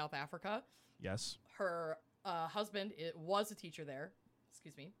in South Africa. Yes. Her husband was a teacher there.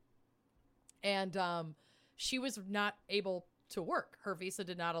 Excuse me. And she was not able to work. Her visa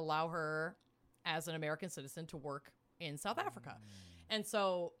did not allow her as an American citizen to work in South Africa. And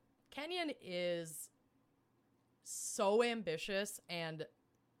so Kenyon is so ambitious and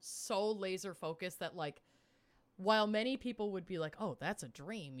so laser focused that, like, while many people would be like, oh, that's a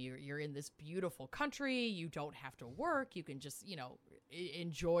dream. You're in this beautiful country. You don't have to work. You can just,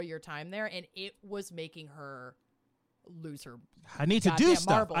 enjoy your time there. And it was making her lose her I need to do stuff.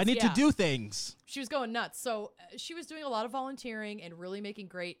 marbles. I need to do things. She was going nuts. So she was doing a lot of volunteering and really making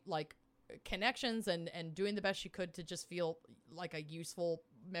great, like, connections and doing the best she could to just feel like a useful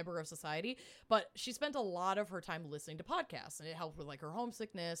member of society. But she spent a lot of her time listening to podcasts, and it helped with, like, her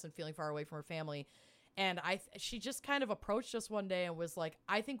homesickness and feeling far away from her family. And she just kind of approached us one day and was like,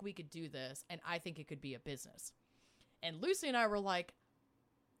 I think we could do this, and I think it could be a business. And Lucy and I were like,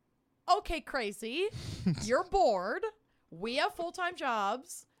 okay, crazy. You're bored. We have full-time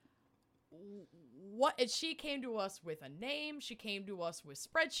jobs. What? And she came to us with a name. She came to us with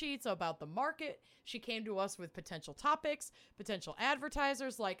spreadsheets about the market. She came to us with potential topics, potential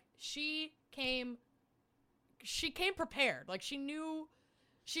advertisers. Like, she came prepared. Like, she knew.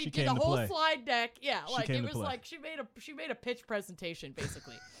 She did the whole slide deck. Yeah, like it was like she made a pitch presentation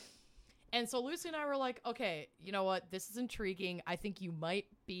basically. And so Lucy and I were like, okay, you know what? This is intriguing. I think you might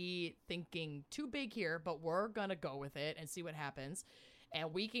be thinking too big here, but we're going to go with it and see what happens.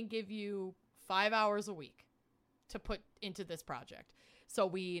 And we can give you 5 hours a week to put into this project. So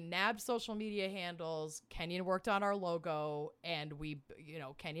we nabbed social media handles. Kenyon worked on our logo, and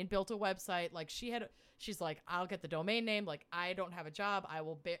Kenyon built a website. Like, she's like, I'll get the domain name. Like, I don't have a job. I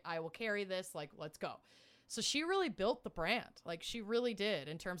will carry this. Like, let's go. So she really built the brand. Like, she really did,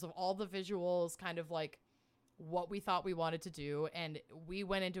 in terms of all the visuals, kind of like what we thought we wanted to do. And we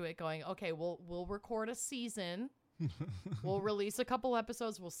went into it going, okay, we'll record a season. We'll release a couple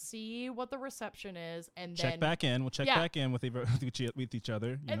episodes. We'll see what the reception is, and check then back in. We'll check back in with each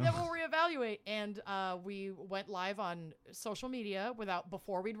other, and then we'll reevaluate. And we went live on social media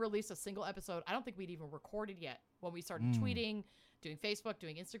before we'd release a single episode. I don't think we'd even recorded yet when we started tweeting, doing Facebook,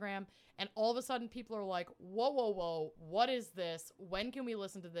 doing Instagram, and all of a sudden people are like, "Whoa! What is this? When can we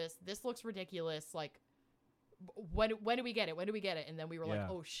listen to this? This looks ridiculous. Like, when do we get it? When do we get it?" And then we were like,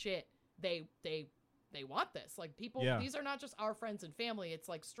 "Oh shit! They want this. Like, people, these are not just our friends and family. It's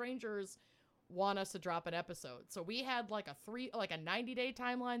like strangers want us to drop an episode." So we had like a 90-day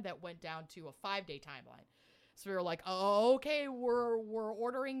timeline that went down to a 5-day timeline. So we were like, oh, okay, we're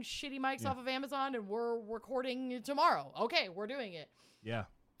ordering shitty mics off of Amazon and we're recording tomorrow. Okay, we're doing it. Yeah.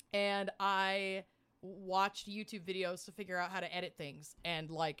 And I watched YouTube videos to figure out how to edit things.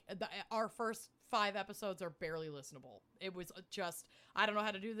 And like our first 5 episodes are barely listenable. It was just, I don't know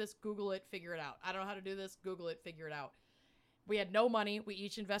how to do this, Google it, figure it out. I don't know how to do this, Google it, figure it out. We had no money. We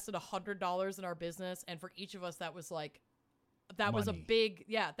each invested $100 in our business, and for each of us that was like, that was a big,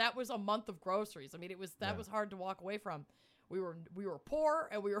 that was a month of groceries. I mean, that was hard to walk away from. We were poor,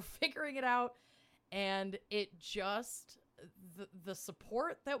 and we were figuring it out, and it just, the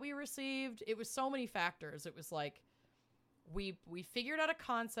support that we received, it was so many factors. It was like, we figured out a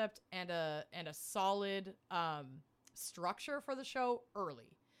concept and a solid structure for the show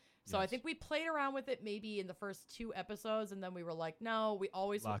early. So I think we played around with it maybe in the first 2 episodes, and then we were like, no, we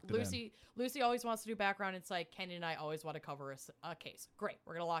always Lucy always wants to do background insight. Kenyon and I always want to cover a case. Great,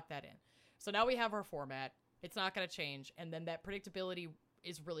 we're gonna lock that in. So now we have our format. It's not gonna change, and then that predictability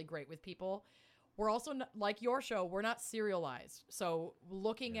is really great with people. We're also like your show. We're not serialized, so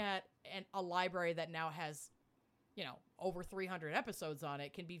looking at a library that now has, over 300 episodes on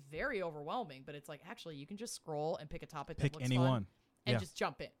it can be very overwhelming, but it's like, actually, you can just scroll and pick a topic that looks fun and just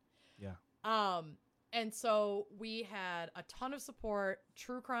jump in. Yeah. And so we had a ton of support.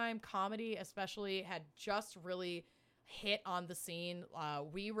 True crime, comedy especially had just really hit on the scene.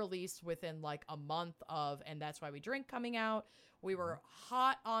 We released within like a month of And That's Why We Drink coming out. We were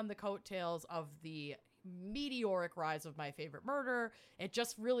hot on the coattails of the meteoric rise of My Favorite Murder. It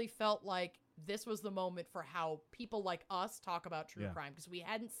just really felt like this was the moment for how people like us talk about true crime, because we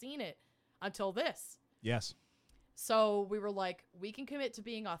hadn't seen it until this. Yes. So we were like, we can commit to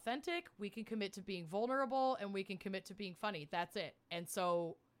being authentic, we can commit to being vulnerable, and we can commit to being funny. That's it. And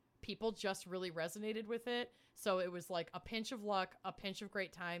so people just really resonated with it. So it was like a pinch of luck, a pinch of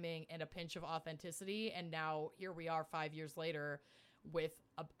great timing, and a pinch of authenticity. And now here we are 5 years later with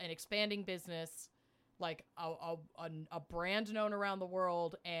an expanding business, like a brand known around the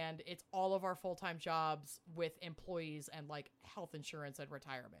world, and it's all of our full-time jobs with employees and like health insurance and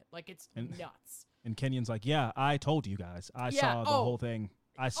retirement. Like it's nuts. And Kenyon's like, yeah, I told you guys. I saw the whole thing.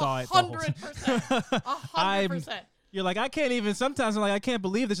 I saw it. 100%. 100%. You're like, I can't even. Sometimes I'm like, I can't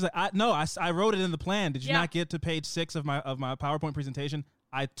believe this. She's like, I wrote it in the plan. Did you not get to page 6 of my PowerPoint presentation?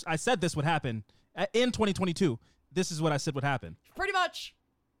 I said this would happen in 2022. This is what I said would happen. Pretty much,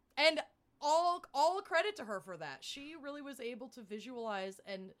 and all credit to her for that. She really was able to visualize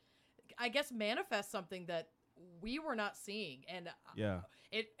and, I guess, manifest something that we were not seeing. And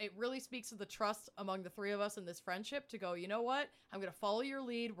it really speaks to the trust among the three of us in this friendship to go, you know what? I'm going to follow your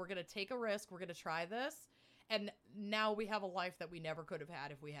lead. We're going to take a risk. We're going to try this. And now we have a life that we never could have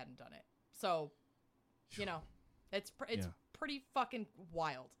had if we hadn't done it. So, you know, it's pretty fucking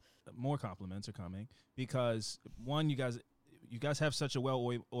wild. More compliments are coming because, one, you guys have such a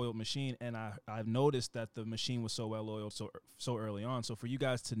well-oiled machine, and I've noticed that the machine was so well-oiled so early on. So for you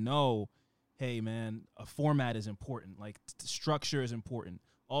guys to know, hey, man, a format is important. Like, structure is important.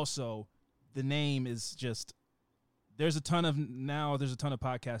 Also, the name is just... There's a ton of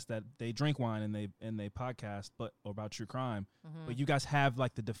podcasts that they drink wine and they podcast about true crime, but you guys have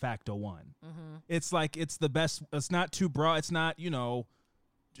like the de facto one. It's like it's the best. It's not too broad. It's not,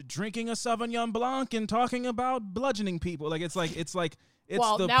 drinking a Sauvignon Blanc and talking about bludgeoning people. Like it's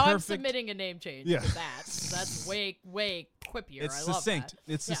well, the now perfect... I'm submitting a name change to that. That's way quippier. It's I succinct. Love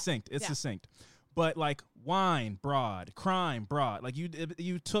that. It's succinct. It's succinct. But like wine broad, crime broad. Like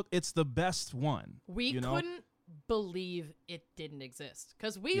you took. It's the best one. We couldn't believe it didn't exist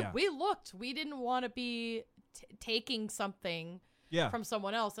because we looked. We didn't want to be taking something from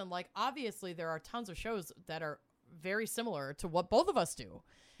someone else, and like obviously there are tons of shows that are very similar to what both of us do.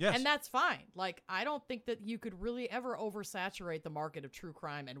 Yes. And that's fine. Like I don't think that you could really ever oversaturate the market of true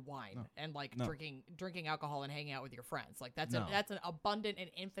crime and wine and like drinking alcohol and hanging out with your friends. Like that's an abundant and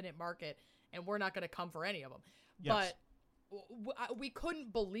infinite market, and we're not going to come for any of them. Yes. But we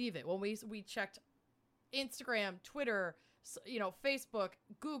couldn't believe it when we checked Instagram, Twitter, Facebook,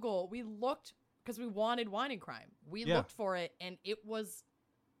 Google. We looked because we wanted Wine and Crime. We looked for it, and it was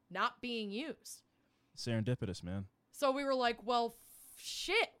not being used. Serendipitous, man. So we were like, well,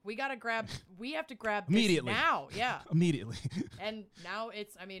 shit, we have to grab this immediately now. Yeah. Immediately. And now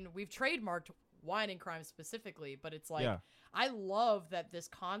we've trademarked Wine and Crime specifically, but it's like, I love that this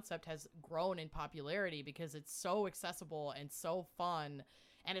concept has grown in popularity because it's so accessible and so fun.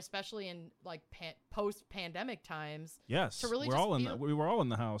 And especially in like post-pandemic times, yes, we were all in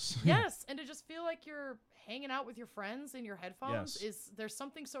the house. Yes, and to just feel like you're hanging out with your friends in your headphones there's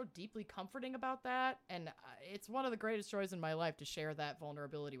something so deeply comforting about that, and it's one of the greatest joys in my life to share that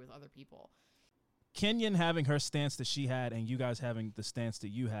vulnerability with other people. Kenyon having her stance that she had and you guys having the stance that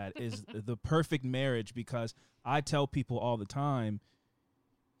you had is the perfect marriage, because I tell people all the time,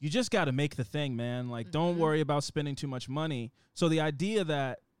 you just got to make the thing, man. Like, don't worry about spending too much money. So the idea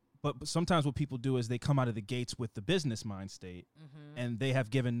that, but sometimes what people do is they come out of the gates with the business mind state, and they have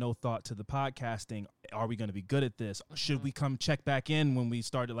given no thought to the podcasting. Are we going to be good at this? Should we come check back in when we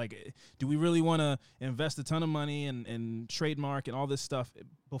started? Like, do we really want to invest a ton of money and trademark and all this stuff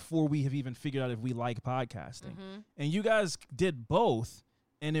before we have even figured out if we like podcasting? And you guys did both,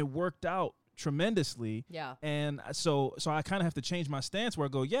 and it worked out tremendously. Yeah. And so I kind of have to change my stance where I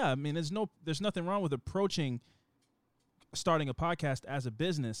go, I mean, there's nothing wrong with starting a podcast as a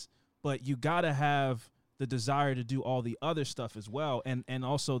business, but you got to have the desire to do all the other stuff as well, and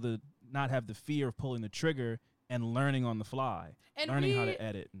also not have the fear of pulling the trigger and learning on the fly, and learning how to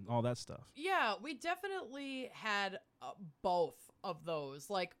edit and all that stuff. Yeah, we definitely had both of those.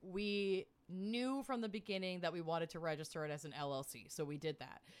 Like, we knew from the beginning that we wanted to register it as an LLC, so we did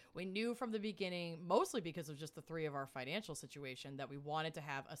that. We knew from the beginning, mostly because of just the three of our financial situation, that we wanted to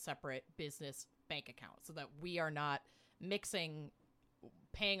have a separate business bank account so that we are not mixing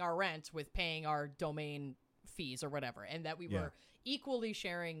paying our rent with paying our domain fees or whatever, and that we were equally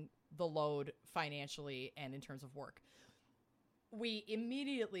sharing the load financially and in terms of work. We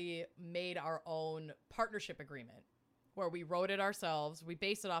immediately made our own partnership agreement where we wrote it ourselves. We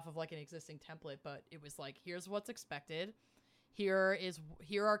based it off of like an existing template, but it was like, here's what's expected. Here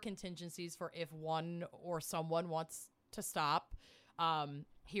are contingencies for if one or someone wants to stop.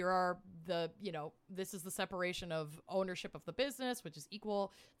 Here are this is the separation of ownership of the business, which is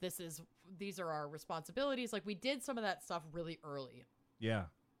equal. These are our responsibilities. Like, we did some of that stuff really early. Yeah.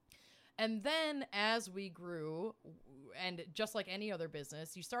 And then as we grew, and just like any other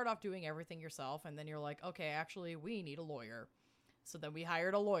business, you start off doing everything yourself, and then you're like, okay, actually, we need a lawyer. So then we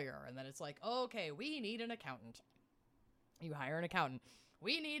hired a lawyer, and then it's like, okay, we need an accountant. You hire an accountant.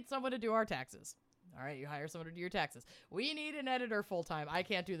 We need someone to do our taxes. All right, you hire someone to do your taxes. We need an editor full-time. I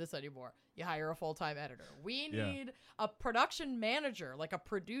can't do this anymore. You hire a full-time editor. We need a production manager, like a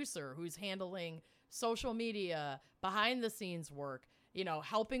producer who's handling social media, behind-the-scenes work, you know,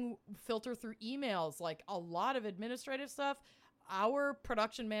 helping filter through emails, like a lot of administrative stuff. Our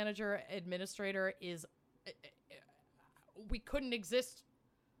production manager, administrator is, we couldn't exist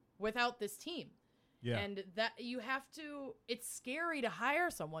without this team. Yeah. And that you have to, it's scary to hire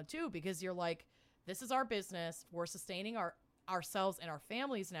someone too, because you're like, this is our business. We're sustaining ourselves and our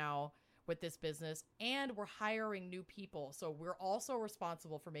families now with this business, and we're hiring new people. So we're also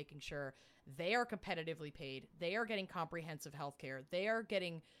responsible for making sure they are competitively paid. They are getting comprehensive health care. They are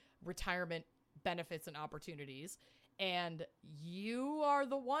getting retirement benefits and opportunities. And you are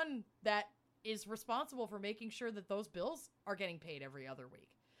the one that is responsible for making sure that those bills are getting paid every other week.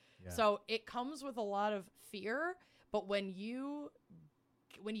 Yeah. So it comes with a lot of fear, but when you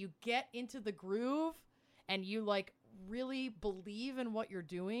get into the groove and you like really believe in what you're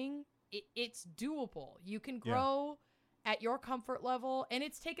doing, it's doable. You can grow at your comfort level, and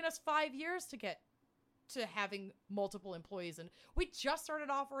it's taken us 5 years to get to having multiple employees, and we just started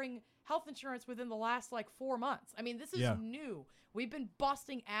offering health insurance within the last like 4 months. I mean, this is new. We've been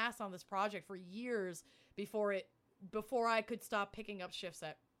busting ass on this project for years before I could stop picking up shifts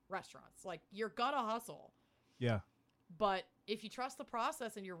at restaurants. Like, you're gonna hustle. Yeah. But if you trust the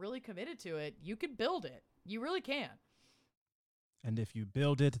process and you're really committed to it, you can build it. You really can. And if you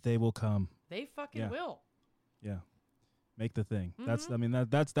build it, they will come. They fucking will. Yeah. Make the thing. Mm-hmm.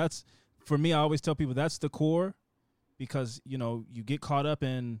 That's for me, I always tell people that's the core, because, you know, you get caught up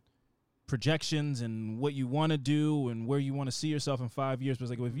in projections and what you want to do and where you want to see yourself in 5 years. But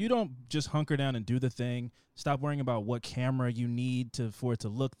it's like, if you don't just hunker down and do the thing, stop worrying about what camera you need for it to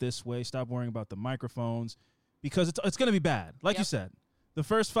look this way. Stop worrying about the microphones, because it's going to be bad. Like you said, the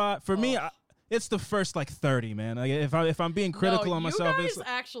first 5 for me, it's the first like 30, man. Like, if I'm being critical on myself, you guys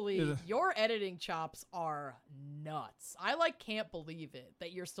actually, your editing chops are nuts. I can't believe it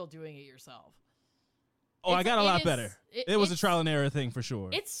that you're still doing it yourself. Oh, I got a lot better. It was a trial and error thing for sure.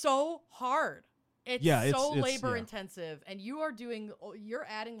 It's so hard. It's so labor intensive, and you're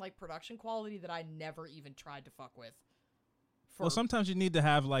adding like production quality that I never even tried to fuck with. Well, sometimes you need to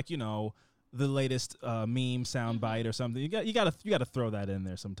have, like, you know, the latest meme soundbite or something. You got to throw that in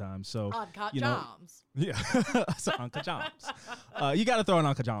there sometimes. So Uncut Joms. Yeah, so Uncut Joms. You got to throw an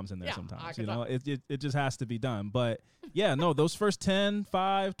Uncut Joms in there sometimes. You know, it just has to be done. But yeah, no, those first 10,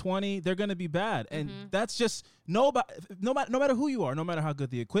 5, 20, they're gonna be bad, and that's just no matter who you are, no matter how good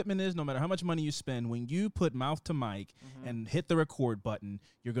the equipment is, no matter how much money you spend. When you put mouth to mic and hit the record button,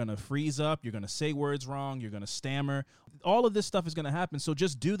 you're gonna freeze up. You're gonna say words wrong. You're gonna stammer. All of this stuff is gonna happen. So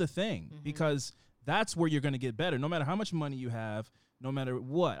just do the thing, because that's where you're gonna get better. No matter how much money you have. No matter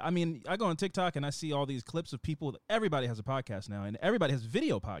what. I mean, I go on TikTok and I see all these clips of people. Everybody has a podcast now, and everybody has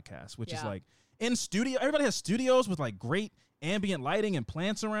video podcasts, which is like in studio. Everybody has studios with like great ambient lighting and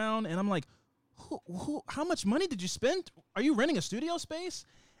plants around. And I'm like, how much money did you spend? Are you renting a studio space?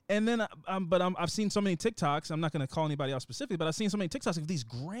 And then, I've seen so many TikToks. I'm not going to call anybody out specifically, but I've seen so many TikToks of these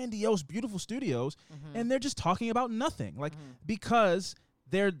grandiose, beautiful studios, and they're just talking about nothing, like because.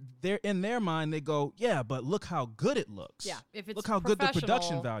 They're in their mind, they go, yeah, but look how good it looks. Yeah, if it's look how good the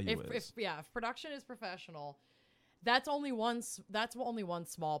production value is. If production is professional, that's only one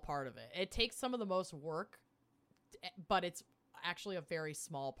small part of it. It takes some of the most work, but it's actually a very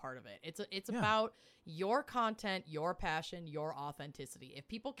small part of it. It's about your content, your passion, your authenticity. If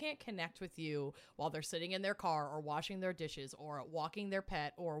people can't connect with you while they're sitting in their car or washing their dishes or walking their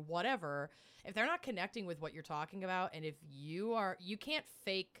pet or whatever, if they're not connecting with what you're talking about, and if you can't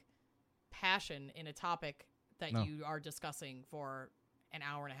fake passion in a topic that you are discussing for an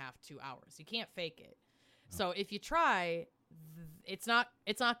hour and a half, 2 hours. You can't fake it. No. So if you try, it's not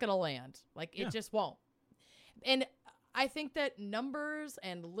going to land. Like, it just won't. And I think that numbers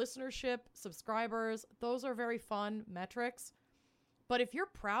and listenership, subscribers, those are very fun metrics. But if you're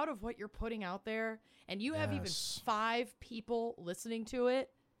proud of what you're putting out there and you have even 5 people listening to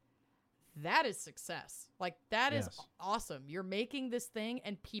it, that is success. Like, that is awesome. You're making this thing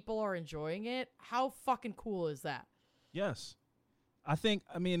and people are enjoying it. How fucking cool is that? Yes. I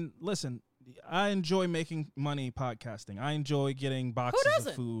mean, listen, I enjoy making money podcasting. I enjoy getting boxes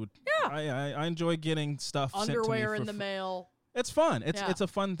of food. Yeah. I enjoy getting stuff underwear sent to me in the mail. It's fun. It's a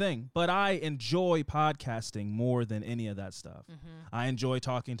fun thing. But I enjoy podcasting more than any of that stuff. I enjoy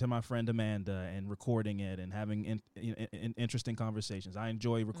talking to my friend Amanda and recording it and having interesting conversations. I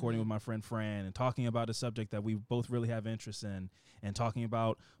enjoy recording with my friend Fran and talking about a subject that we both really have interest in and talking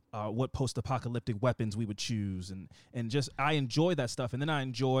about what post-apocalyptic weapons we would choose, and just I enjoy that stuff. And then I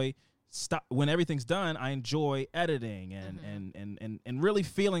enjoy when everything's done. I enjoy editing and really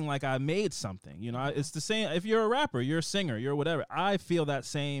feeling like I made something. You know, it's the same. If you're a rapper, you're a singer, you're whatever. I feel that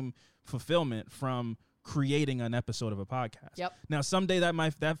same fulfillment from creating an episode of a podcast. Yep. Now, someday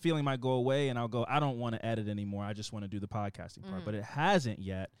that feeling might go away, and I'll go, I don't want to edit anymore. I just want to do the podcasting part. But it hasn't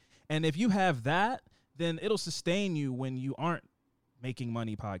yet. And if you have that, then it'll sustain you when you aren't making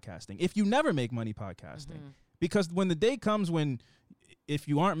money podcasting. If you never make money podcasting, because when the day comes when, if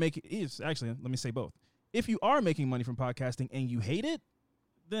you aren't making, actually, let me say both. If you are making money from podcasting and you hate it,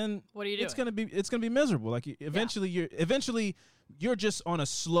 then what are you doing? It's gonna be miserable. Like eventually you're just on a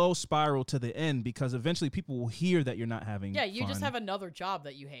slow spiral to the end, because eventually people will hear that you're not having you fun. just have another job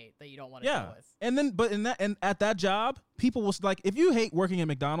that you hate that you don't want to deal with. And then at that job, people will, like, if you hate working at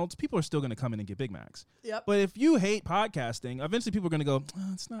McDonald's, people are still going to come in and get Big Macs. Yep. But if you hate podcasting, eventually people are going to go,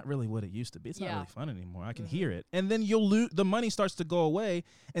 oh, it's not really what it used to be. It's not really fun anymore. I can hear it. And then you'll lose, the money starts to go away,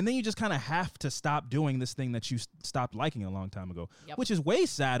 and then you just kind of have to stop doing this thing that you stopped liking a long time ago, which is way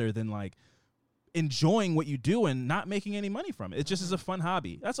sadder than like enjoying what you do and not making any money from it. It just is a fun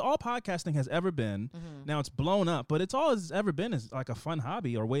hobby. That's all podcasting has ever been. Now it's blown up, but it's all it's ever been is like a fun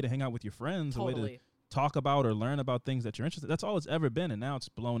hobby or a way to hang out with your friends, a way to talk about or learn about things that you're interested in. That's all it's ever been, and now it's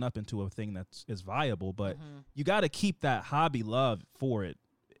blown up into a thing that is viable, but you got to keep that hobby love for it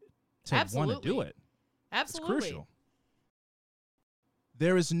to want to do it. Absolutely. It's crucial.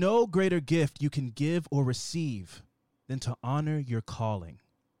 There is no greater gift you can give or receive than to honor your calling.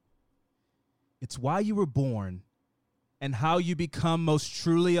 It's why you were born and how you become most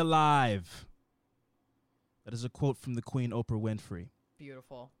truly alive. That is a quote from the Queen Oprah Winfrey.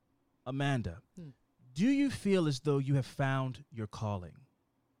 Beautiful. Amanda, do you feel as though you have found your calling?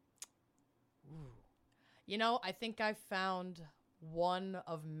 Ooh. You know, I think I've found one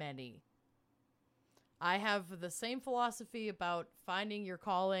of many. I have the same philosophy about finding your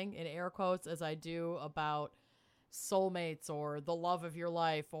calling, in air quotes, as I do about soulmates or the love of your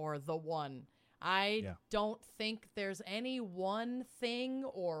life or the one. I don't think there's any one thing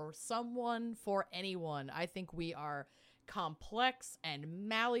or someone for anyone. I think we are complex and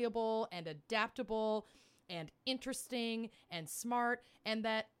malleable and adaptable and interesting and smart, and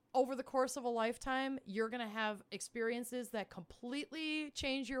that over the course of a lifetime, you're going to have experiences that completely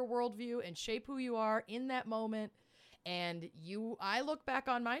change your worldview and shape who you are in that moment. And I look back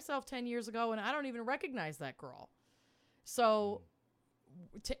on myself 10 years ago and I don't even recognize that girl. So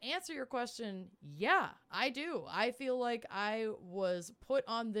to answer your question, yeah, I do. I feel like I was put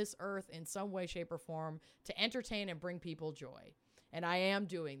on this earth in some way, shape, or form to entertain and bring people joy. And I am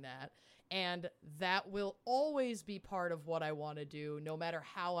doing that. And that will always be part of what I want to do, no matter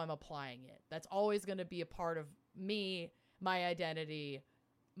how I'm applying it. That's always going to be a part of me, my identity,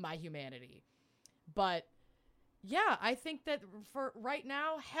 my humanity. But yeah, I think that for right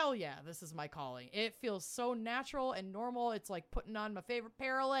now, hell yeah, this is my calling. It feels so natural and normal. It's like putting on my favorite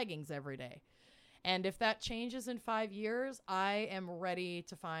pair of leggings every day. And if that changes in 5 years, I am ready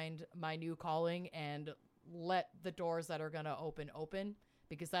to find my new calling and let the doors that are going to open,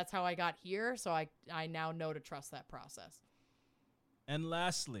 because that's how I got here. So I now know to trust that process. And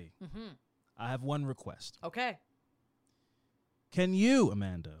lastly, I have one request. Okay. Can you,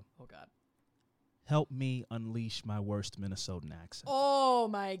 Amanda? Oh, God. Help me unleash my worst Minnesotan accent. Oh,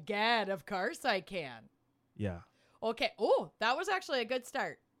 my God. Of course I can. Yeah. Okay. Oh, that was actually a good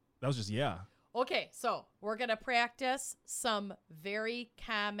start. That was just, yeah. Okay, so we're going to practice some very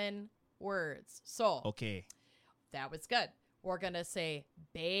common words. So. Okay. That was good. We're going to say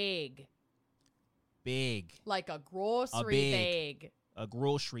bag. Big. Like a grocery bag. A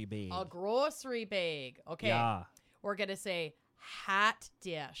grocery bag. A grocery bag. Okay. Yeah. We're going to say hot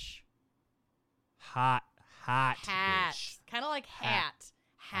dish. Hot dish. Kind of like hat.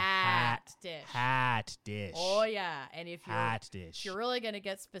 Hat dish. Hat dish. Oh, yeah. And if if you're really going to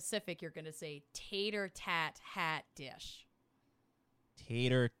get specific, you're going to say tater tat hat dish.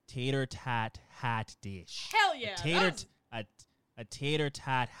 Tater tat hat dish. Hell yeah. A tater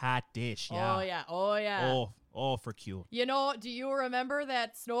tat hat dish. Yeah. Oh, yeah. Oh, yeah. Oh, for cute. You know, do you remember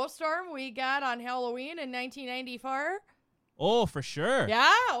that snowstorm we got on Halloween in 1994? Oh, for sure.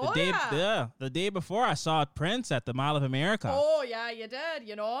 Yeah. The day before, I saw Prince at the Mall of America. Oh, yeah, you did.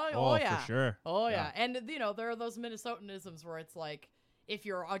 You know? Oh, yeah. For sure. Oh, yeah. And, you know, there are those Minnesotanisms where it's like, if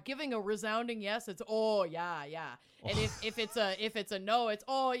you're giving a resounding yes, it's oh, yeah, yeah. And if it's a no, it's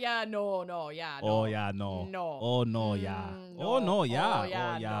oh, yeah, no, yeah, no. Oh, yeah, no. No. Oh, no, yeah. No. Oh, no, yeah. Oh,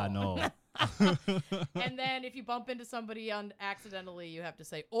 yeah, no. And then if you bump into somebody accidentally, you have to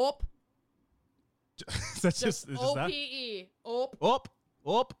say op. That's just OPE. Op. Op.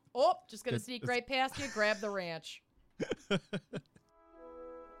 Just gonna sneak right past you. Grab the ranch.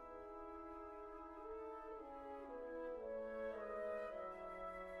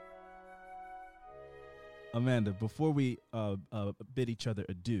 Amanda, before we bid each other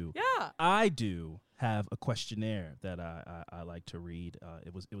adieu, Yeah. I do have a questionnaire that I like to read.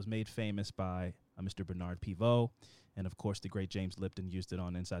 It was made famous by Mr. Bernard Pivot, and of course the great James Lipton used it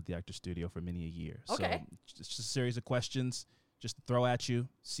on Inside the Actor Studio for many a year. Okay. So it's just a series of questions, just to throw at you,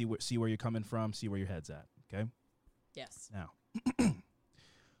 see where you're coming from, see where your head's at. Okay. Yes. Now,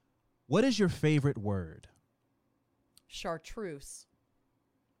 what is your favorite word? Chartreuse.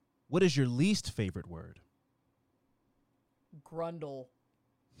 What is your least favorite word? Grundle.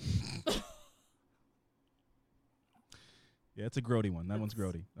 Yeah, it's a grody one. That one's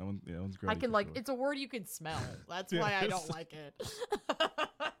grody. That one's grody. I can for sure. It's a word you can smell. That's why I don't like it.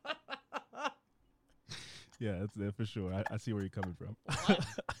 Yeah, that's there for sure. I see where you're coming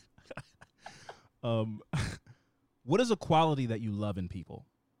from. What is a quality that you love in people?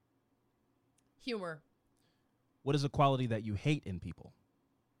 Humor. What is a quality that you hate in people?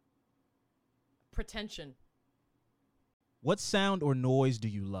 Pretension. What sound or noise do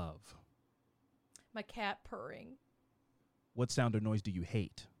you love? My cat purring. What sound or noise do you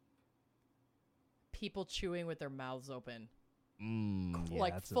hate? People chewing with their mouths open. Yeah,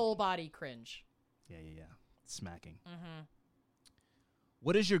 Like full body cringe. Yeah. Smacking. Mm-hmm.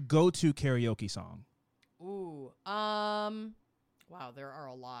 What is your go-to karaoke song? Ooh. Wow, there are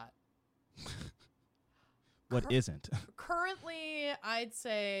a lot. What isn't? Currently, I'd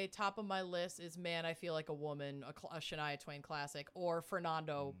say top of my list is Man, I Feel Like a Woman, a Shania Twain classic, or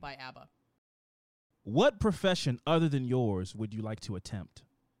Fernando by ABBA. What profession other than yours would you like to attempt?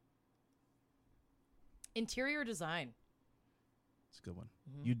 Interior design. It's a good one.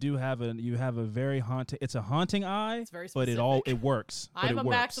 Mm-hmm. You have a very haunting. It's a haunting eye. It's very specific. But it works. I'm a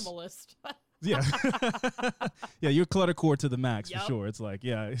maximalist. Yeah. Yeah, you're cluttercore to the max. Yep. For sure. It's like,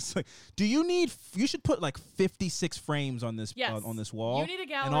 do you need, you should put like 56 frames on this, on this wall. You need a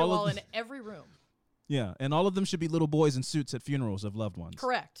gallery wall in every room. Yeah. And all of them should be little boys in suits at funerals of loved ones.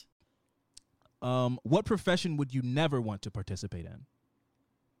 Correct. What profession would you never want to participate in?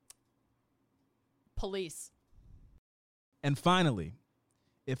 Police. And finally,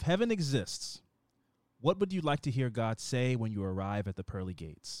 if heaven exists, what would you like to hear God say when you arrive at the pearly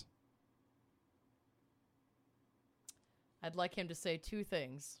gates? I'd like him to say two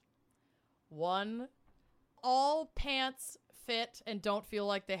things. One, all pants fit and don't feel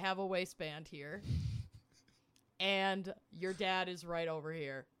like they have a waistband here. And your dad is right over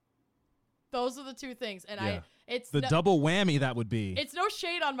here. Those are the two things. And it's the double whammy that would be. It's no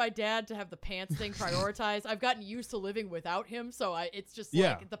shade on my dad to have the pants thing prioritized. I've gotten used to living without him, so it's just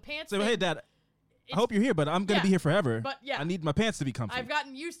like the pants thing. Hey, Dad, I hope you're here, but I'm going to be here forever. But I need my pants to be comfy. I've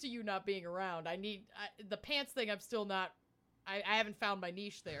gotten used to you not being around. The pants thing, I'm still not, I haven't found my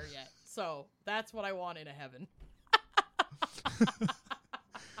niche there yet. So that's what I want in a heaven.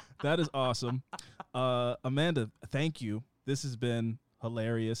 That is awesome. Amanda, thank you. This has been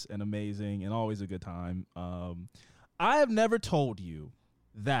hilarious and amazing and always a good time. I have never told you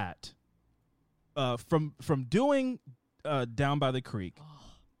that from doing Down by the Creek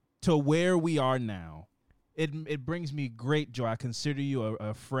to where we are now, it brings me great joy. I consider you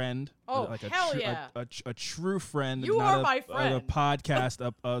a friend. Oh, like hell yeah. A true friend. You not are my friend. A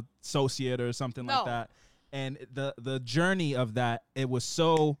podcast associate or something like that. And the journey of that, it was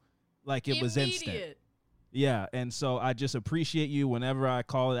so like it was instant. Yeah, and so I just appreciate you. Whenever I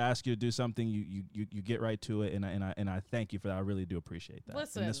call to ask you to do something, you get right to it, and I thank you for that. I really do appreciate that.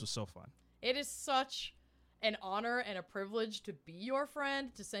 Listen, and this was so fun. It is such an honor and a privilege to be your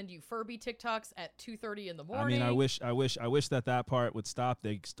friend, to send you Furby TikToks at 2:30 in the morning. I mean, I wish that part would stop.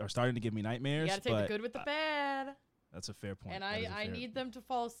 They are starting to give me nightmares. You gotta take the good with the bad. That's a fair point. And I need them to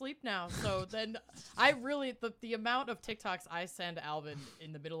fall asleep now. So then I really, the amount of TikToks I send Alvin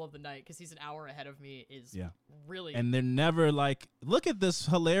in the middle of the night, because he's an hour ahead of me, is really. And they're never like, look at this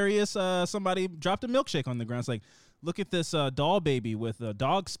hilarious, somebody dropped a milkshake on the ground. It's like, look at this doll baby with a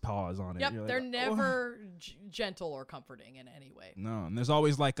dog's paws on it. Yep, You're they're like, never gentle or comforting in any way. No, and there's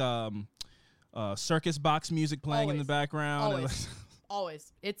always like circus box music playing in the background. Always.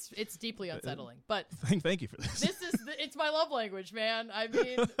 Always. It's deeply unsettling. But thank you for this. It's my love language, man. I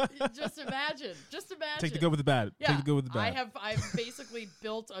mean, just imagine. Take the good with the bad. Yeah, Take the good with the bad. I've basically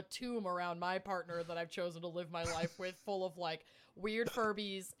built a tomb around my partner that I've chosen to live my life with, full of like weird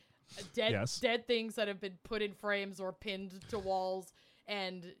Furbies, dead things that have been put in frames or pinned to walls.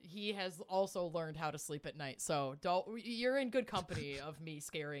 And he has also learned how to sleep at night. So you're in good company of me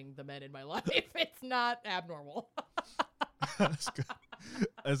scaring the men in my life. It's not abnormal. That's good.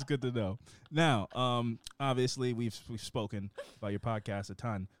 That's good to know. Now, obviously, we've spoken about your podcast a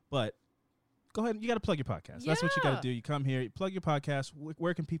ton, but go ahead. You got to plug your podcast. That's what you got to do. You come here, you plug your podcast.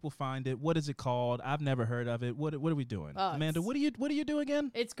 Where can people find it? What is it called? I've never heard of it. What are we doing? Amanda, what do you do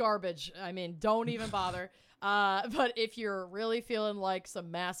again? It's garbage. I mean, don't even bother. But if you're really feeling like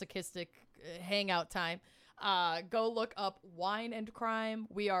some masochistic hangout time, go look up Wine and Crime.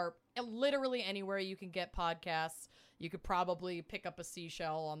 We are literally anywhere you can get podcasts. You could probably pick up a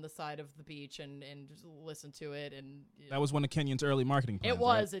seashell on the side of the beach and just listen to it. And that was one of Kenyon's early marketing plans. It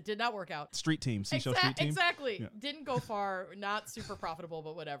was. Right? It did not work out. Street team, seashell street team. Exactly. Yeah. Didn't go far. Not super profitable,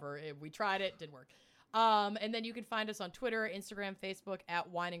 but whatever. We tried it. Didn't work. And then you can find us on Twitter, Instagram, Facebook at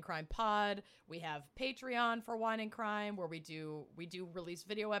Wine and Crime Pod. We have Patreon for Wine and Crime, where we do release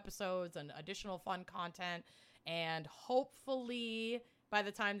video episodes and additional fun content. And hopefully, by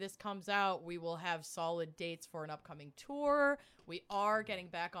the time this comes out, we will have solid dates for an upcoming tour. We are getting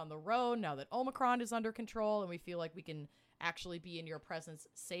back on the road now that Omicron is under control, and we feel like we can actually be in your presence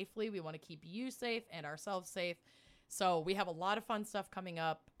safely. We want to keep you safe and ourselves safe. So we have a lot of fun stuff coming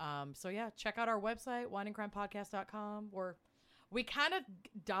up. So yeah, check out our website, wineandcrimepodcast.com, where we kind of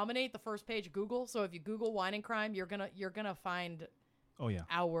dominate the first page of Google. So if you Google Wine and Crime, you're gonna find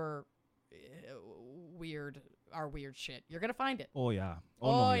our weird shit. You're gonna find it. Oh yeah.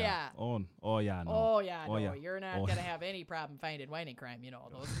 Oh yeah. No. You're not gonna have any problem finding Wine and Crime. You know,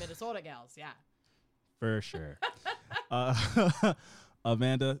 those Minnesota gals. Yeah. For sure.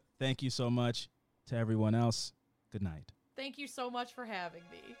 Amanda, thank you so much. To everyone else, good night. Thank you so much for having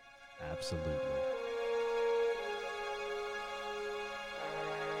me. Absolutely.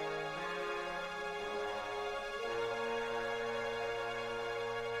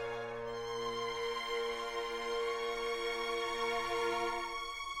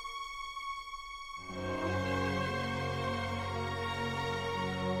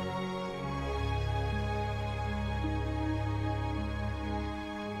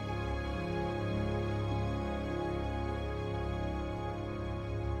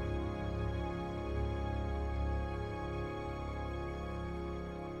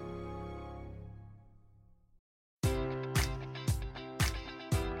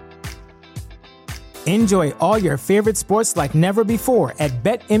 Enjoy all your favorite sports like never before at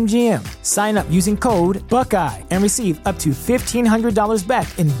BetMGM. Sign up using code Buckeye and receive up to $1,500 back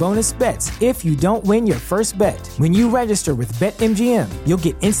in bonus bets if you don't win your first bet. When you register with BetMGM, you'll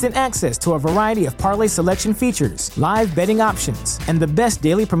get instant access to a variety of parlay selection features, live betting options, and the best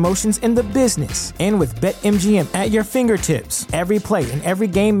daily promotions in the business. And with BetMGM at your fingertips, every play and every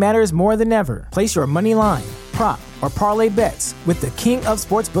game matters more than ever. Place your money line, prop, or parlay bets with the king of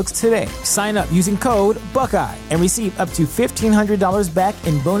sportsbooks today. Sign up using code Buckeye and receive up to $1,500 back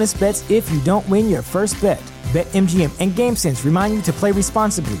in bonus bets if you don't win your first bet. BetMGM and GameSense remind you to play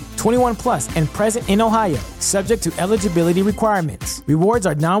responsibly. 21 plus and present in Ohio, subject to eligibility requirements. Rewards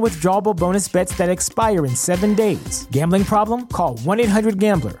are non-withdrawable bonus bets that expire in 7 days. Gambling problem? Call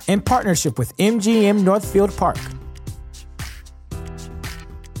 1-800-GAMBLER in partnership with MGM Northfield Park.